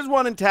 There is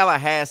one in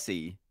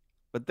Tallahassee,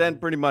 but then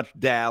pretty much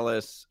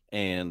Dallas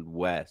and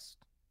West.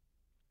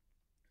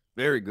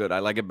 Very good. I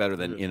like it better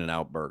than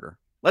In-N-Out Burger.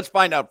 Let's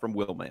find out from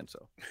Will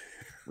Manso.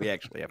 We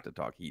actually have to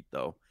talk heat,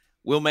 though.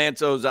 Will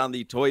Manso's on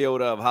the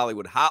Toyota of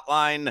Hollywood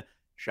hotline.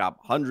 Shop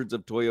hundreds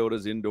of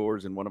Toyotas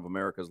indoors in one of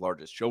America's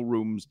largest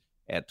showrooms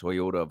at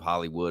Toyota of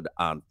Hollywood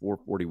on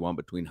 441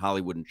 between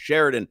Hollywood and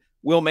Sheridan.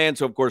 Will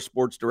Manso, of course,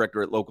 sports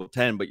director at Local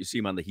 10, but you see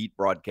him on the Heat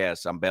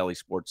broadcasts on Bally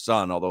Sports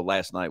Sun, although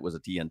last night was a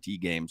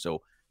TNT game,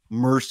 so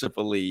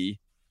mercifully,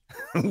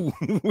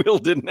 Will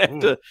didn't have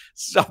to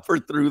suffer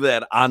through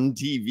that on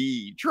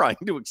TV trying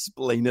to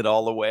explain it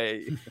all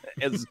away,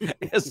 as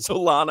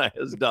Solana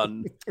has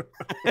done.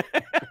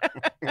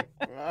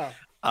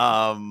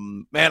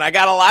 Man, I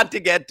got a lot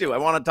to get to. I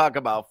want to talk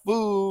about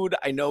food.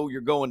 I know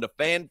you're going to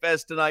Fan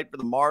Fest tonight for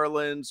the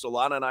Marlins.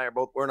 Solana and I are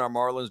both wearing our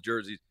Marlins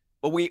jerseys.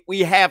 But we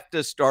have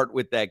to start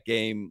with that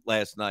game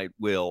last night,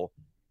 Will,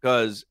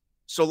 because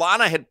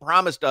Solana had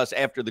promised us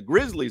after the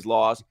Grizzlies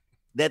lost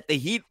that the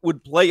Heat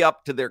would play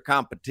up to their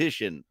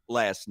competition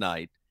last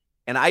night,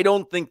 and I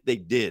don't think they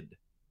did.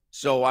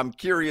 So I'm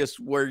curious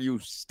where you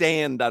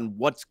stand on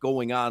what's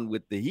going on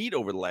with the Heat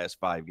over the last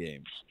 5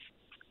 games.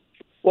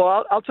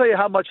 Well, I'll tell you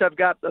how much I've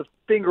got the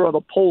finger on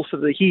the pulse of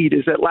the Heat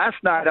is that last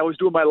night I was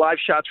doing my live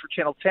shots for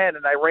Channel 10,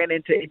 and I ran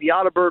into Amy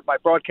Audibert, my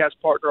broadcast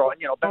partner on,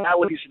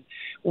 Bally's, and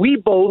we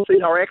both,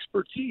 in our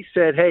expertise,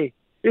 said, hey,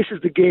 this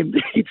is the game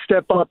the Heat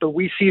step up and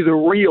we see the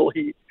real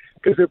Heat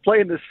because they're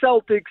playing the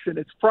Celtics and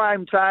it's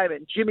prime time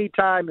and Jimmy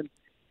time, and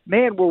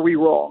man, were we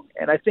wrong.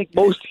 And I think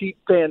most Heat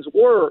fans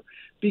were,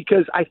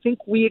 because I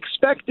think we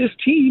expect this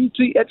team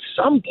to, at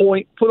some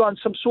point, put on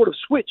some sort of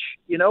switch,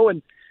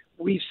 and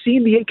we've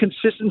seen the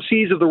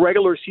inconsistencies of the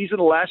regular season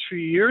the last few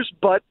years,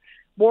 but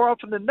more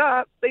often than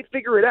not, they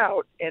figure it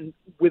out. And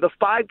with a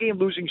 5-game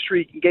losing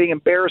streak and getting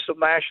embarrassed on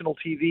national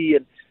TV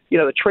and,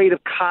 the trade of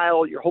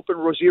Kyle, you're hoping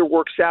Rozier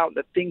works out and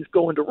that things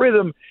go into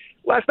rhythm.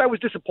 Last night was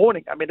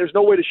disappointing. I mean, there's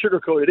no way to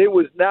sugarcoat it. It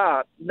was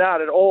not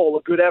at all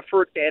a good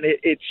effort, and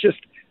it's just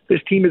this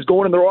team is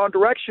going in the wrong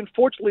direction.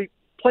 Fortunately,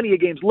 plenty of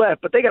games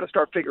left, but they got to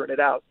start figuring it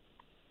out.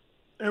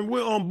 And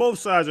we're on both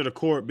sides of the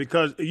court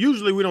because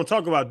usually we don't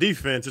talk about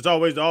defense. It's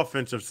always the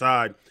offensive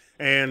side.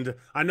 And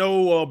I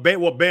know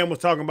what Bam was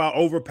talking about,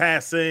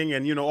 overpassing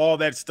and, all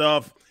that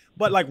stuff.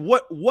 But, like,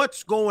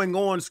 what's going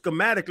on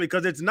schematically?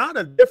 Because it's not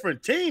a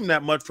different team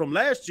that much from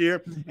last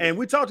year. And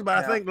we talked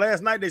about, I think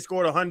last night they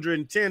scored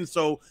 110.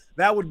 So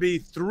that would be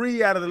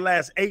 3 out of the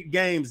last 8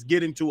 games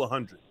getting to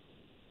 100.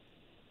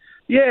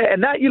 Yeah,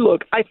 and that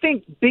I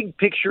think big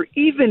picture,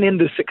 even in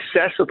the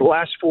success of the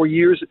last 4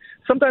 years,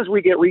 sometimes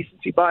we get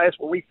recency bias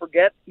where we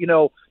forget,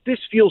 this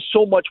feels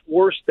so much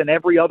worse than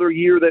every other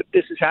year that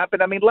this has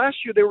happened. I mean, last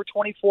year they were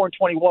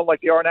 24-21 like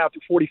they are now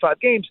through 45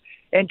 games.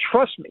 And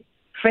trust me,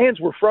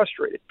 fans were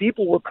frustrated.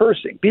 People were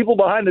cursing. People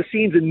behind the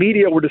scenes in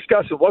media were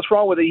discussing what's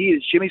wrong with the Heat.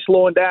 Is Jimmy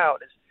slowing down?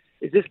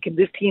 Can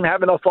this team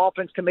have enough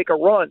offense to make a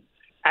run?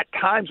 At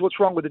times, what's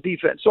wrong with the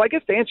defense? So I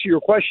guess to answer your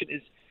question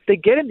is they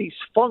get in these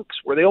funks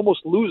where they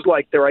almost lose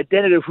like their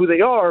identity of who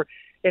they are.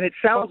 And it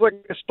sounds like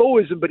a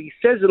stoicism, but he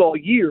says it all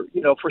year.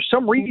 For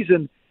some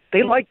reason,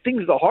 they like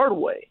things the hard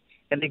way.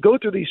 And they go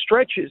through these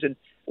stretches. And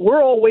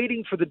we're all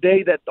waiting for the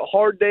day that the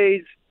hard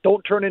days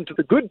don't turn into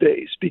the good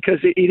days because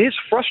it is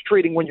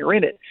frustrating when you're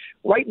in it.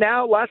 Right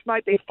now, last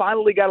night, they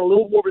finally got a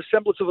little more of a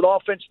semblance of an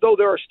offense, though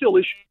there are still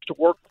issues to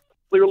work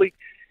clearly.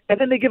 And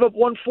then they give up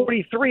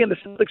 143, and the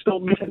Celtics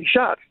don't miss any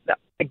shots. Now,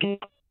 again,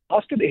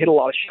 Austin, they hit a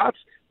lot of shots,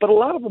 but a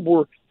lot of them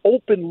were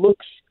open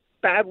looks,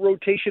 bad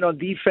rotation on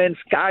defense,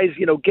 guys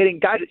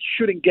that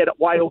shouldn't get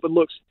wide open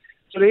looks.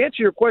 So to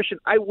answer your question,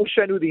 I wish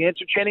I knew the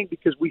answer, Channing,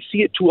 because we see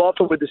it too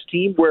often with this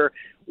team where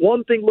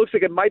one thing looks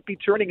like it might be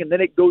turning and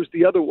then it goes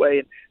the other way.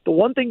 And the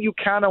one thing you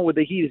count on with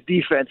the Heat is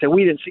defense, and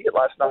we didn't see it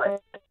last night.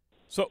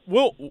 So,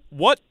 Will,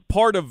 what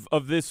part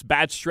of this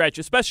bad stretch,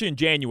 especially in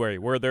January,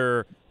 where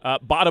they're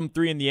bottom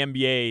 3 in the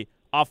NBA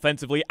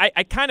offensively,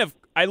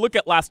 I look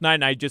at last night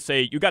and I just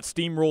say you got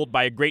steamrolled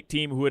by a great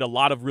team who had a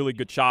lot of really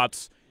good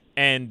shots,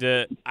 and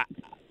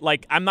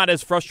I'm not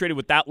as frustrated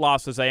with that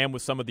loss as I am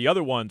with some of the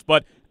other ones.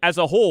 But as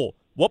a whole,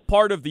 what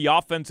part of the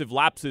offensive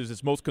lapses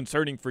is most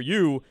concerning for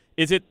you?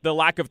 Is it the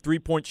lack of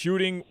three-point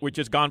shooting, which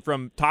has gone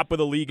from top of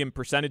the league in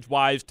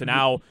percentage-wise to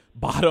now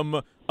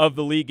bottom of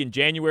the league in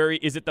January?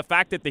 Is it the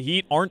fact that the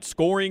Heat aren't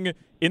scoring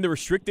in the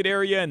restricted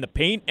area and the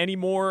paint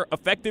anymore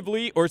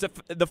effectively? Or is it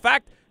the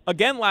fact,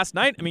 again, last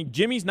night,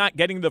 Jimmy's not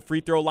getting to the free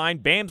throw line,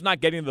 Bam's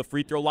not getting to the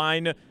free throw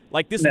line.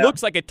 This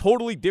looks like a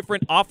totally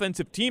different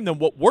offensive team than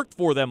what worked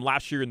for them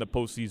last year in the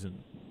postseason.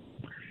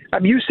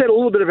 You said a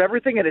little bit of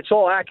everything, and it's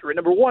all accurate.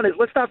 Number one is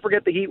let's not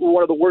forget the Heat were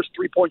one of the worst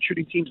three-point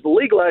shooting teams in the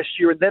league last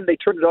year, and then they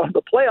turned it on in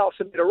the playoffs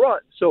and made a run.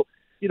 So,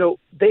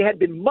 they had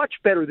been much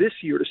better this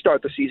year to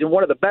start the season,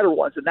 one of the better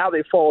ones, and now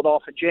they've fallen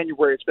off in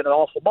January. It's been an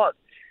awful month.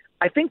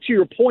 I think to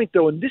your point,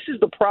 though, and this is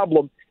the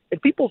problem,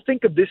 and people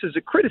think of this as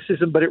a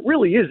criticism, but it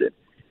really isn't.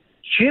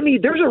 Jimmy,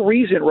 there's a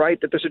reason,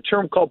 right, that there's a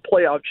term called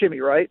playoff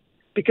Jimmy, right?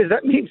 Because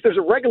that means there's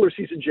a regular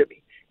season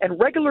Jimmy. And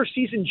regular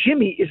season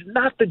Jimmy is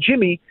not the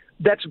Jimmy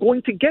that's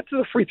going to get to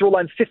the free throw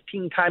line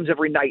 15 times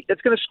every night,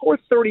 that's going to score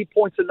 30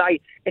 points a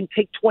night and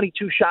take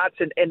 22 shots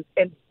and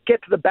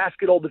get to the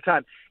basket all the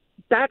time.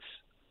 That's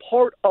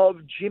part of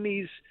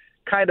Jimmy's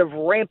kind of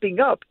ramping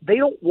up. They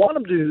don't want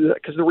him to do that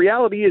because the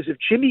reality is if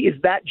Jimmy is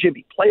that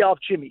Jimmy, playoff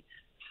Jimmy,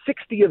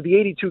 60 of the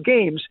 82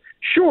 games,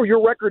 sure,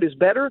 your record is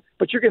better,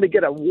 but you're going to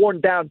get a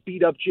worn-down,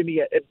 beat-up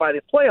Jimmy by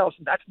the playoffs,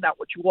 and that's not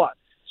what you want.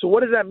 So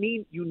what does that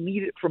mean? You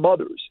need it from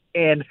others.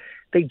 And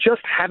they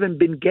just haven't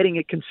been getting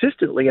it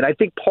consistently. And I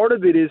think part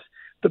of it is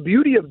the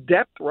beauty of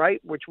depth, right,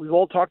 which we've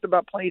all talked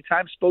about plenty of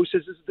times. Spo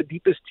says this is the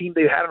deepest team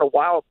they've had in a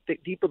while,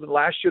 deeper than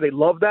last year. They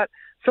love that.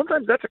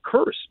 Sometimes that's a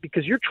curse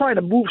because you're trying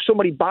to move so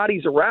many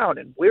bodies around,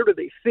 and where do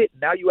they fit?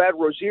 Now you add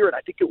Rozier, and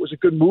I think it was a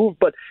good move,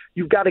 but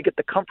you've got to get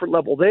the comfort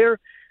level there.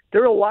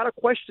 There are a lot of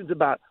questions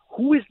about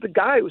who is the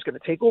guy who's going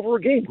to take over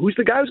a game? Who's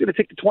the guy who's going to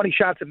take the 20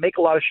 shots and make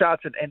a lot of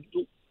shots and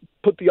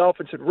put the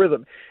offense in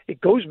rhythm?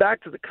 It goes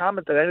back to the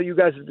comment that I know you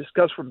guys have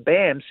discussed from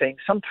Bam saying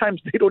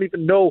sometimes they don't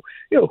even know,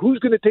 who's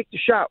going to take the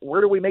shot?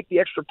 Where do we make the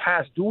extra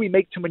pass? Do we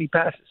make too many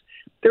passes?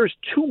 There's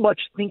too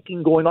much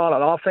thinking going on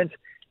offense,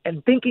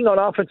 and thinking on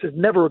offense is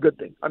never a good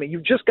thing.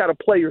 You've just got to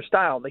play your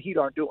style, and the Heat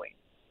aren't doing it.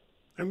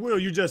 And, Will,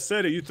 you just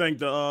said it. You think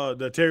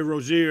the Terry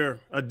Rozier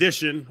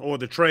addition or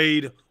the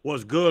trade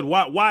was good.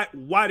 Why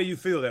do you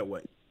feel that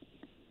way?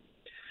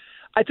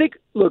 I think,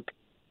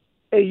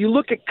 you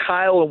look at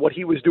Kyle and what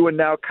he was doing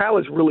now, Kyle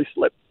has really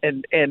slipped.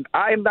 And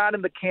I'm not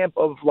in the camp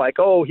of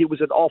he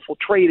was an awful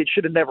trade. It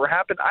should have never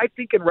happened. I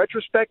think in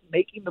retrospect,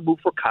 making the move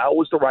for Kyle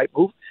was the right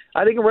move.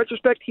 I think in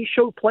retrospect, he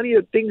showed plenty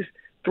of things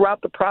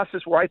throughout the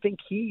process where I think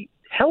he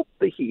helped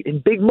the Heat in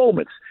big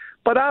moments.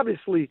 But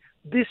obviously,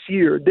 this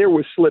year, there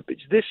was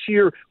slippage. This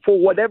year, for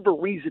whatever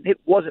reason, it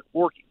wasn't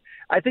working.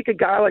 I think a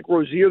guy like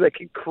Rozier that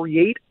can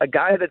create, a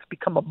guy that's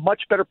become a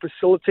much better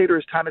facilitator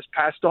as time has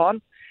passed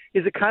on,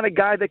 is the kind of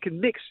guy that can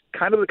mix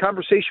kind of the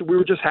conversation we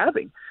were just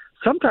having.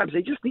 Sometimes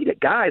they just need a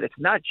guy that's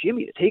not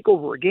Jimmy to take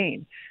over a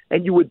game.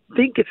 And you would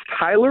think it's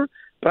Tyler,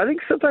 but I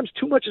think sometimes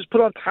too much is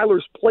put on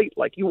Tyler's plate.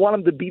 Like you want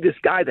him to be this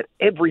guy that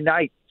every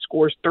night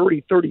scores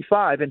 30,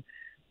 35. And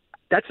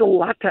that's a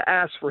lot to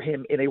ask for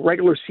him in a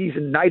regular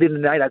season, night in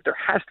and night out. There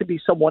has to be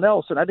someone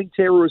else. And I think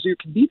Terry Rozier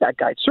can be that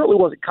guy. It certainly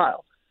wasn't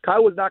Kyle.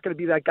 Kyle was not going to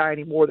be that guy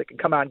anymore that can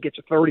come out and get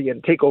you 30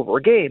 and take over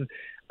a game.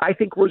 I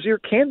think Rozier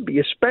can be,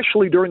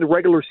 especially during the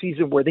regular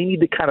season where they need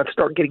to kind of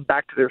start getting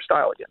back to their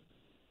style again.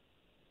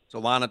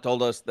 Solana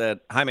told us that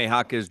Jaime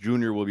Jaquez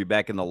Jr. will be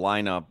back in the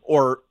lineup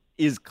or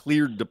is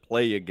cleared to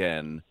play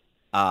again.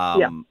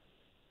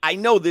 I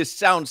know this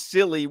sounds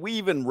silly. We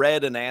even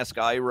read an Ask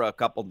Ira a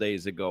couple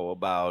days ago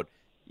about,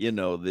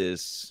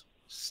 this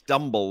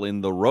stumble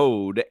in the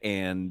road,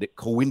 and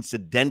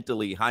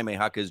coincidentally, Jaime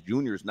Jaquez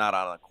Jr. is not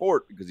on the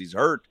court because he's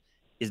hurt.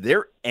 Is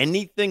there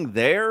anything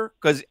there?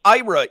 Because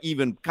Ira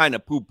even kind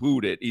of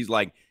poo-pooed it. He's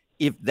like,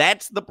 if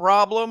that's the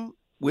problem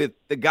with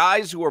the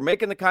guys who are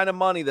making the kind of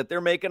money that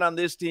they're making on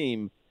this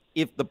team,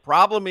 if the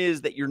problem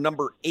is that your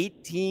number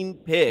 18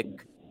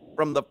 pick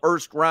from the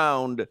first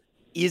round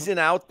isn't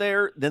out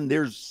there, then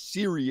there's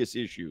serious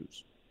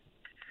issues.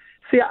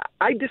 See,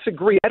 I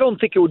disagree. I don't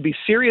think it would be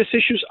serious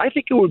issues. I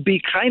think it would be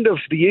kind of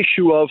the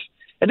issue of,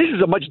 and this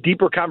is a much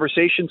deeper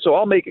conversation, so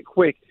I'll make it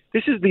quick.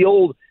 This is the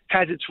old,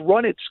 has it's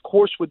run its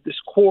course with this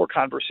core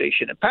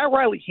conversation. And Pat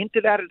Riley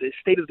hinted at it at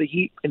State of the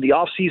Heat in the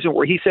offseason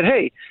where he said,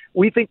 hey,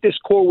 we think this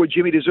core with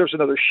Jimmy deserves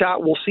another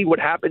shot. We'll see what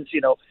happens.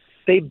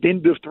 They've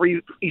been to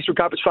 3 Eastern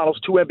Conference Finals,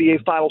 2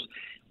 NBA Finals.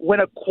 When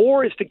a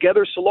core is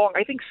together so long,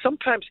 I think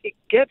sometimes it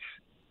gets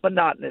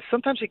monotonous.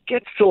 Sometimes it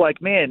gets to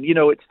like, man,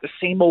 it's the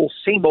same old.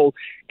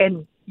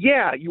 And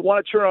yeah, you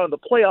want to turn on the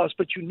playoffs,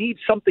 but you need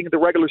something in the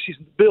regular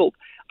season to build.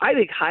 I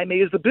think Jaime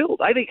is the build.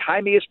 I think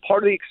Jaime is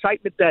part of the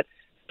excitement that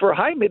for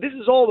Jaime, this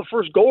is all the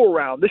first go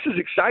around. This is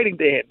exciting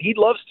to him. He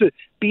loves to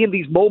be in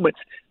these moments.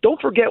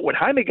 Don't forget, when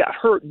Jaime got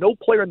hurt, no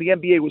player in the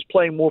NBA was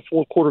playing more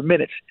fourth quarter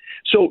minutes.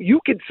 So you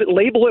could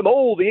label him,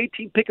 the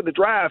 18th pick in the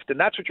draft, and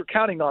that's what you're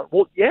counting on.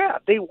 Well, yeah,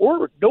 they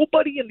were.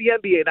 Nobody in the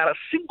NBA, not a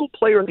single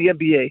player in the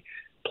NBA,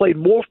 played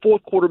more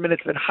fourth quarter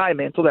minutes than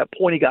Jaime until that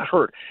point he got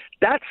hurt.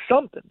 That's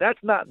something. That's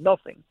not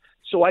nothing.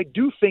 So I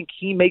do think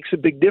he makes a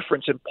big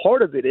difference, and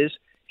part of it is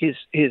his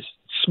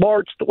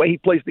smarts, the way he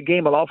plays the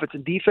game on offense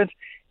and defense,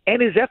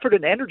 and his effort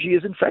and energy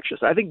is infectious.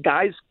 I think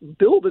guys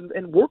build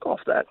and work off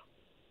that.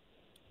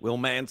 Will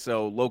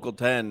Manso, Local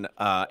 10,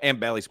 and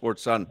Bally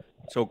Sports Sun.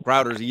 So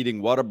Crowder's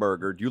eating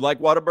Whataburger. Do you like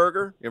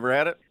Whataburger? You ever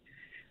had it?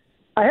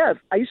 I have.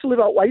 I used to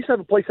have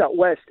a place out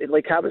west in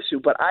Lake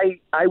Havasu, but I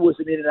was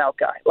an In-N-Out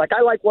guy. Like,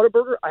 I like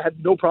Whataburger. I have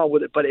no problem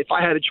with it. But if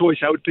I had a choice,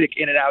 I would pick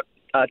In-N-Out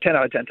 10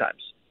 out of 10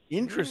 times.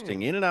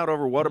 Interesting. In-N-Out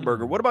over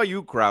Whataburger. What about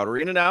you, Crowder?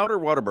 In-N-Out or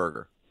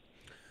Whataburger?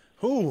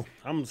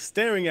 I'm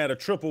staring at a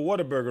triple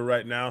Whataburger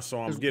right now, so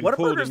I'm getting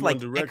pulled in one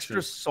direction.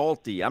 Extra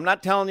salty. I'm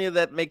not telling you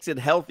that makes it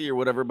healthy or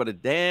whatever, but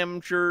it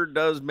damn sure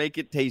does make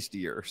it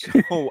tastier.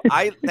 So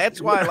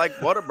that's why I like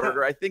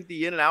Whataburger. I think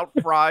the In-N-Out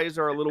fries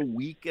are a little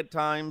weak at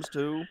times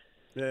too.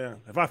 Yeah,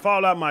 if I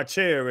fall out my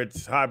chair,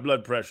 it's high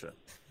blood pressure.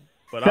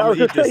 But I was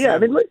going to say, I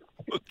mean,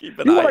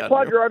 you want to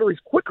clog your arteries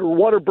quicker,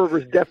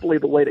 Whataburger is definitely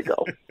the way to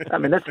go. I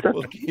mean,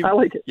 I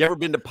like it. You ever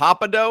been to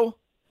Papado?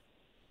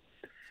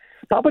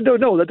 Papado,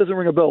 no, that doesn't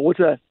ring a bell. What's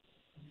that?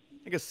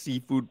 Like a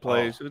seafood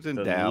place. It's in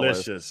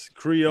Dallas. Delicious.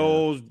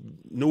 Creole,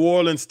 New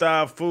Orleans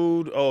style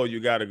food. Oh,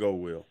 you got to go,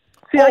 Will.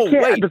 See,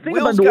 wait,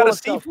 Will's got a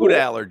seafood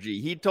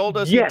allergy. He told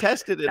us he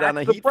tested it on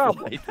a heat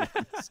flight.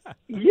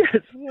 Yes,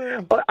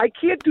 but I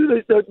can't do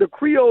the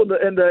Creole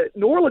and the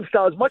New Orleans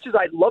style as much as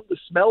I love the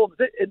smell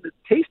and the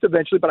taste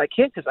eventually, but I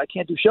can't because I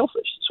can't do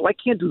shellfish, so I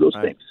can't do those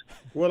things.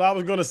 Well, I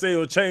was going to say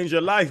it'll change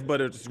your life, but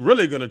it's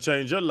really going to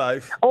change your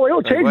life. Oh,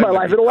 it'll change my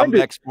life. It'll end it.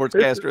 Next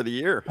Sportscaster of the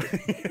Year.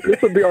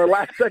 This will be our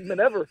last segment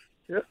ever.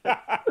 Yeah.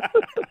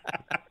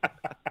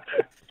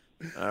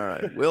 All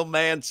right. Will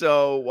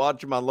Manso,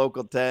 watch him on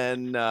Local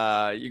 10.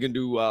 You can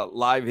do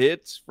live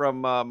hits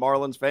from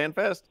Marlins Fan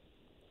Fest?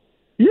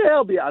 Yeah,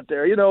 I'll be out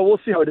there. We'll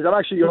see how it is. I'm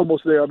actually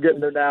almost there. I'm getting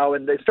there now.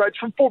 And they start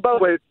from 4. By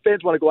the way,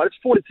 fans want to go out. It's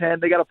 4 to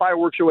 10. They got a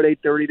fireworks show at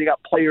 8:30. They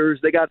got players.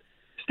 They got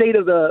state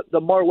of the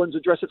Marlins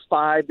address at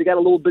 5. They got a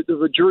little bit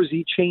of a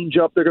jersey change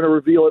up. They're going to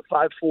reveal at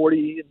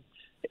 5:40.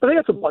 And they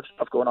got some fun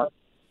stuff going on.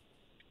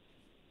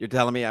 You're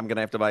telling me I'm going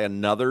to have to buy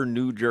another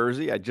new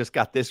jersey? I just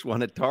got this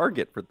one at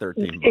Target for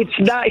 $13. It's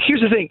not.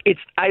 Here's the thing.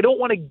 I don't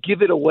want to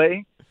give it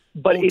away,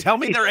 but tell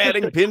me they're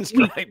adding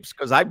pinstripes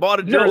because I bought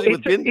a jersey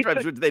with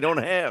pinstripes, which they don't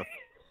have.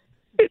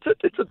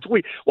 It's a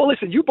tweet. Well,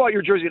 listen, you bought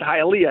your jersey at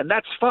Hialeah, and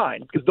that's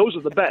fine because those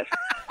are the best.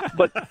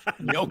 But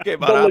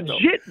the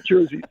legit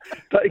jerseys,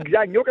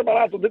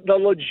 the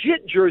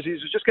legit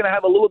jerseys is just going to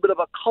have a little bit of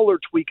a color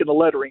tweak in the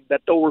lettering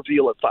that they'll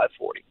reveal at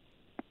 5:40.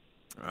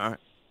 All right,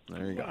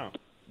 there you go.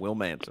 Will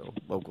Manso,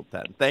 Local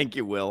 10. Thank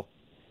you, Will.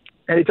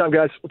 Anytime,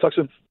 guys. We'll talk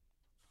soon.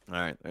 All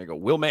right, there you go.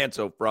 Will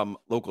Manso from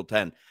Local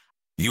 10.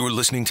 You're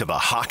listening to the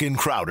Hoch and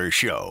Crowder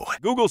Show.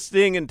 Google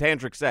Sting and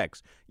tantric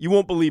sex. You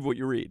won't believe what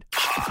you read.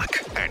 Hoch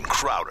and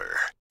Crowder.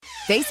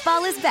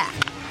 Baseball is back,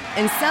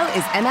 and so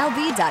is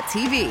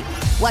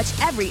MLB.tv.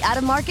 Watch every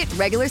out-of-market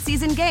regular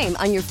season game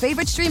on your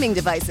favorite streaming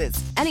devices,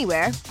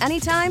 anywhere,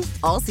 anytime,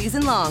 all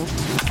season long.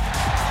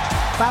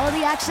 Follow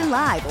the action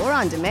live or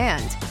on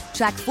demand.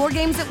 Track 4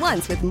 games at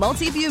once with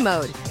multi-view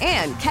mode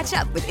and catch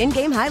up with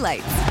in-game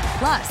highlights.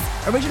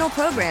 Plus, original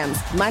programs,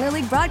 minor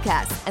league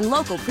broadcasts, and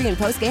local pre- and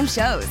post-game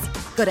shows.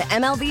 Go to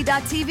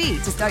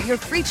MLB.tv to start your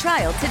free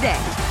trial today.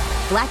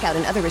 Blackout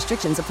and other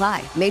restrictions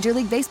apply. Major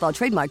League Baseball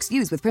trademarks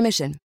used with permission.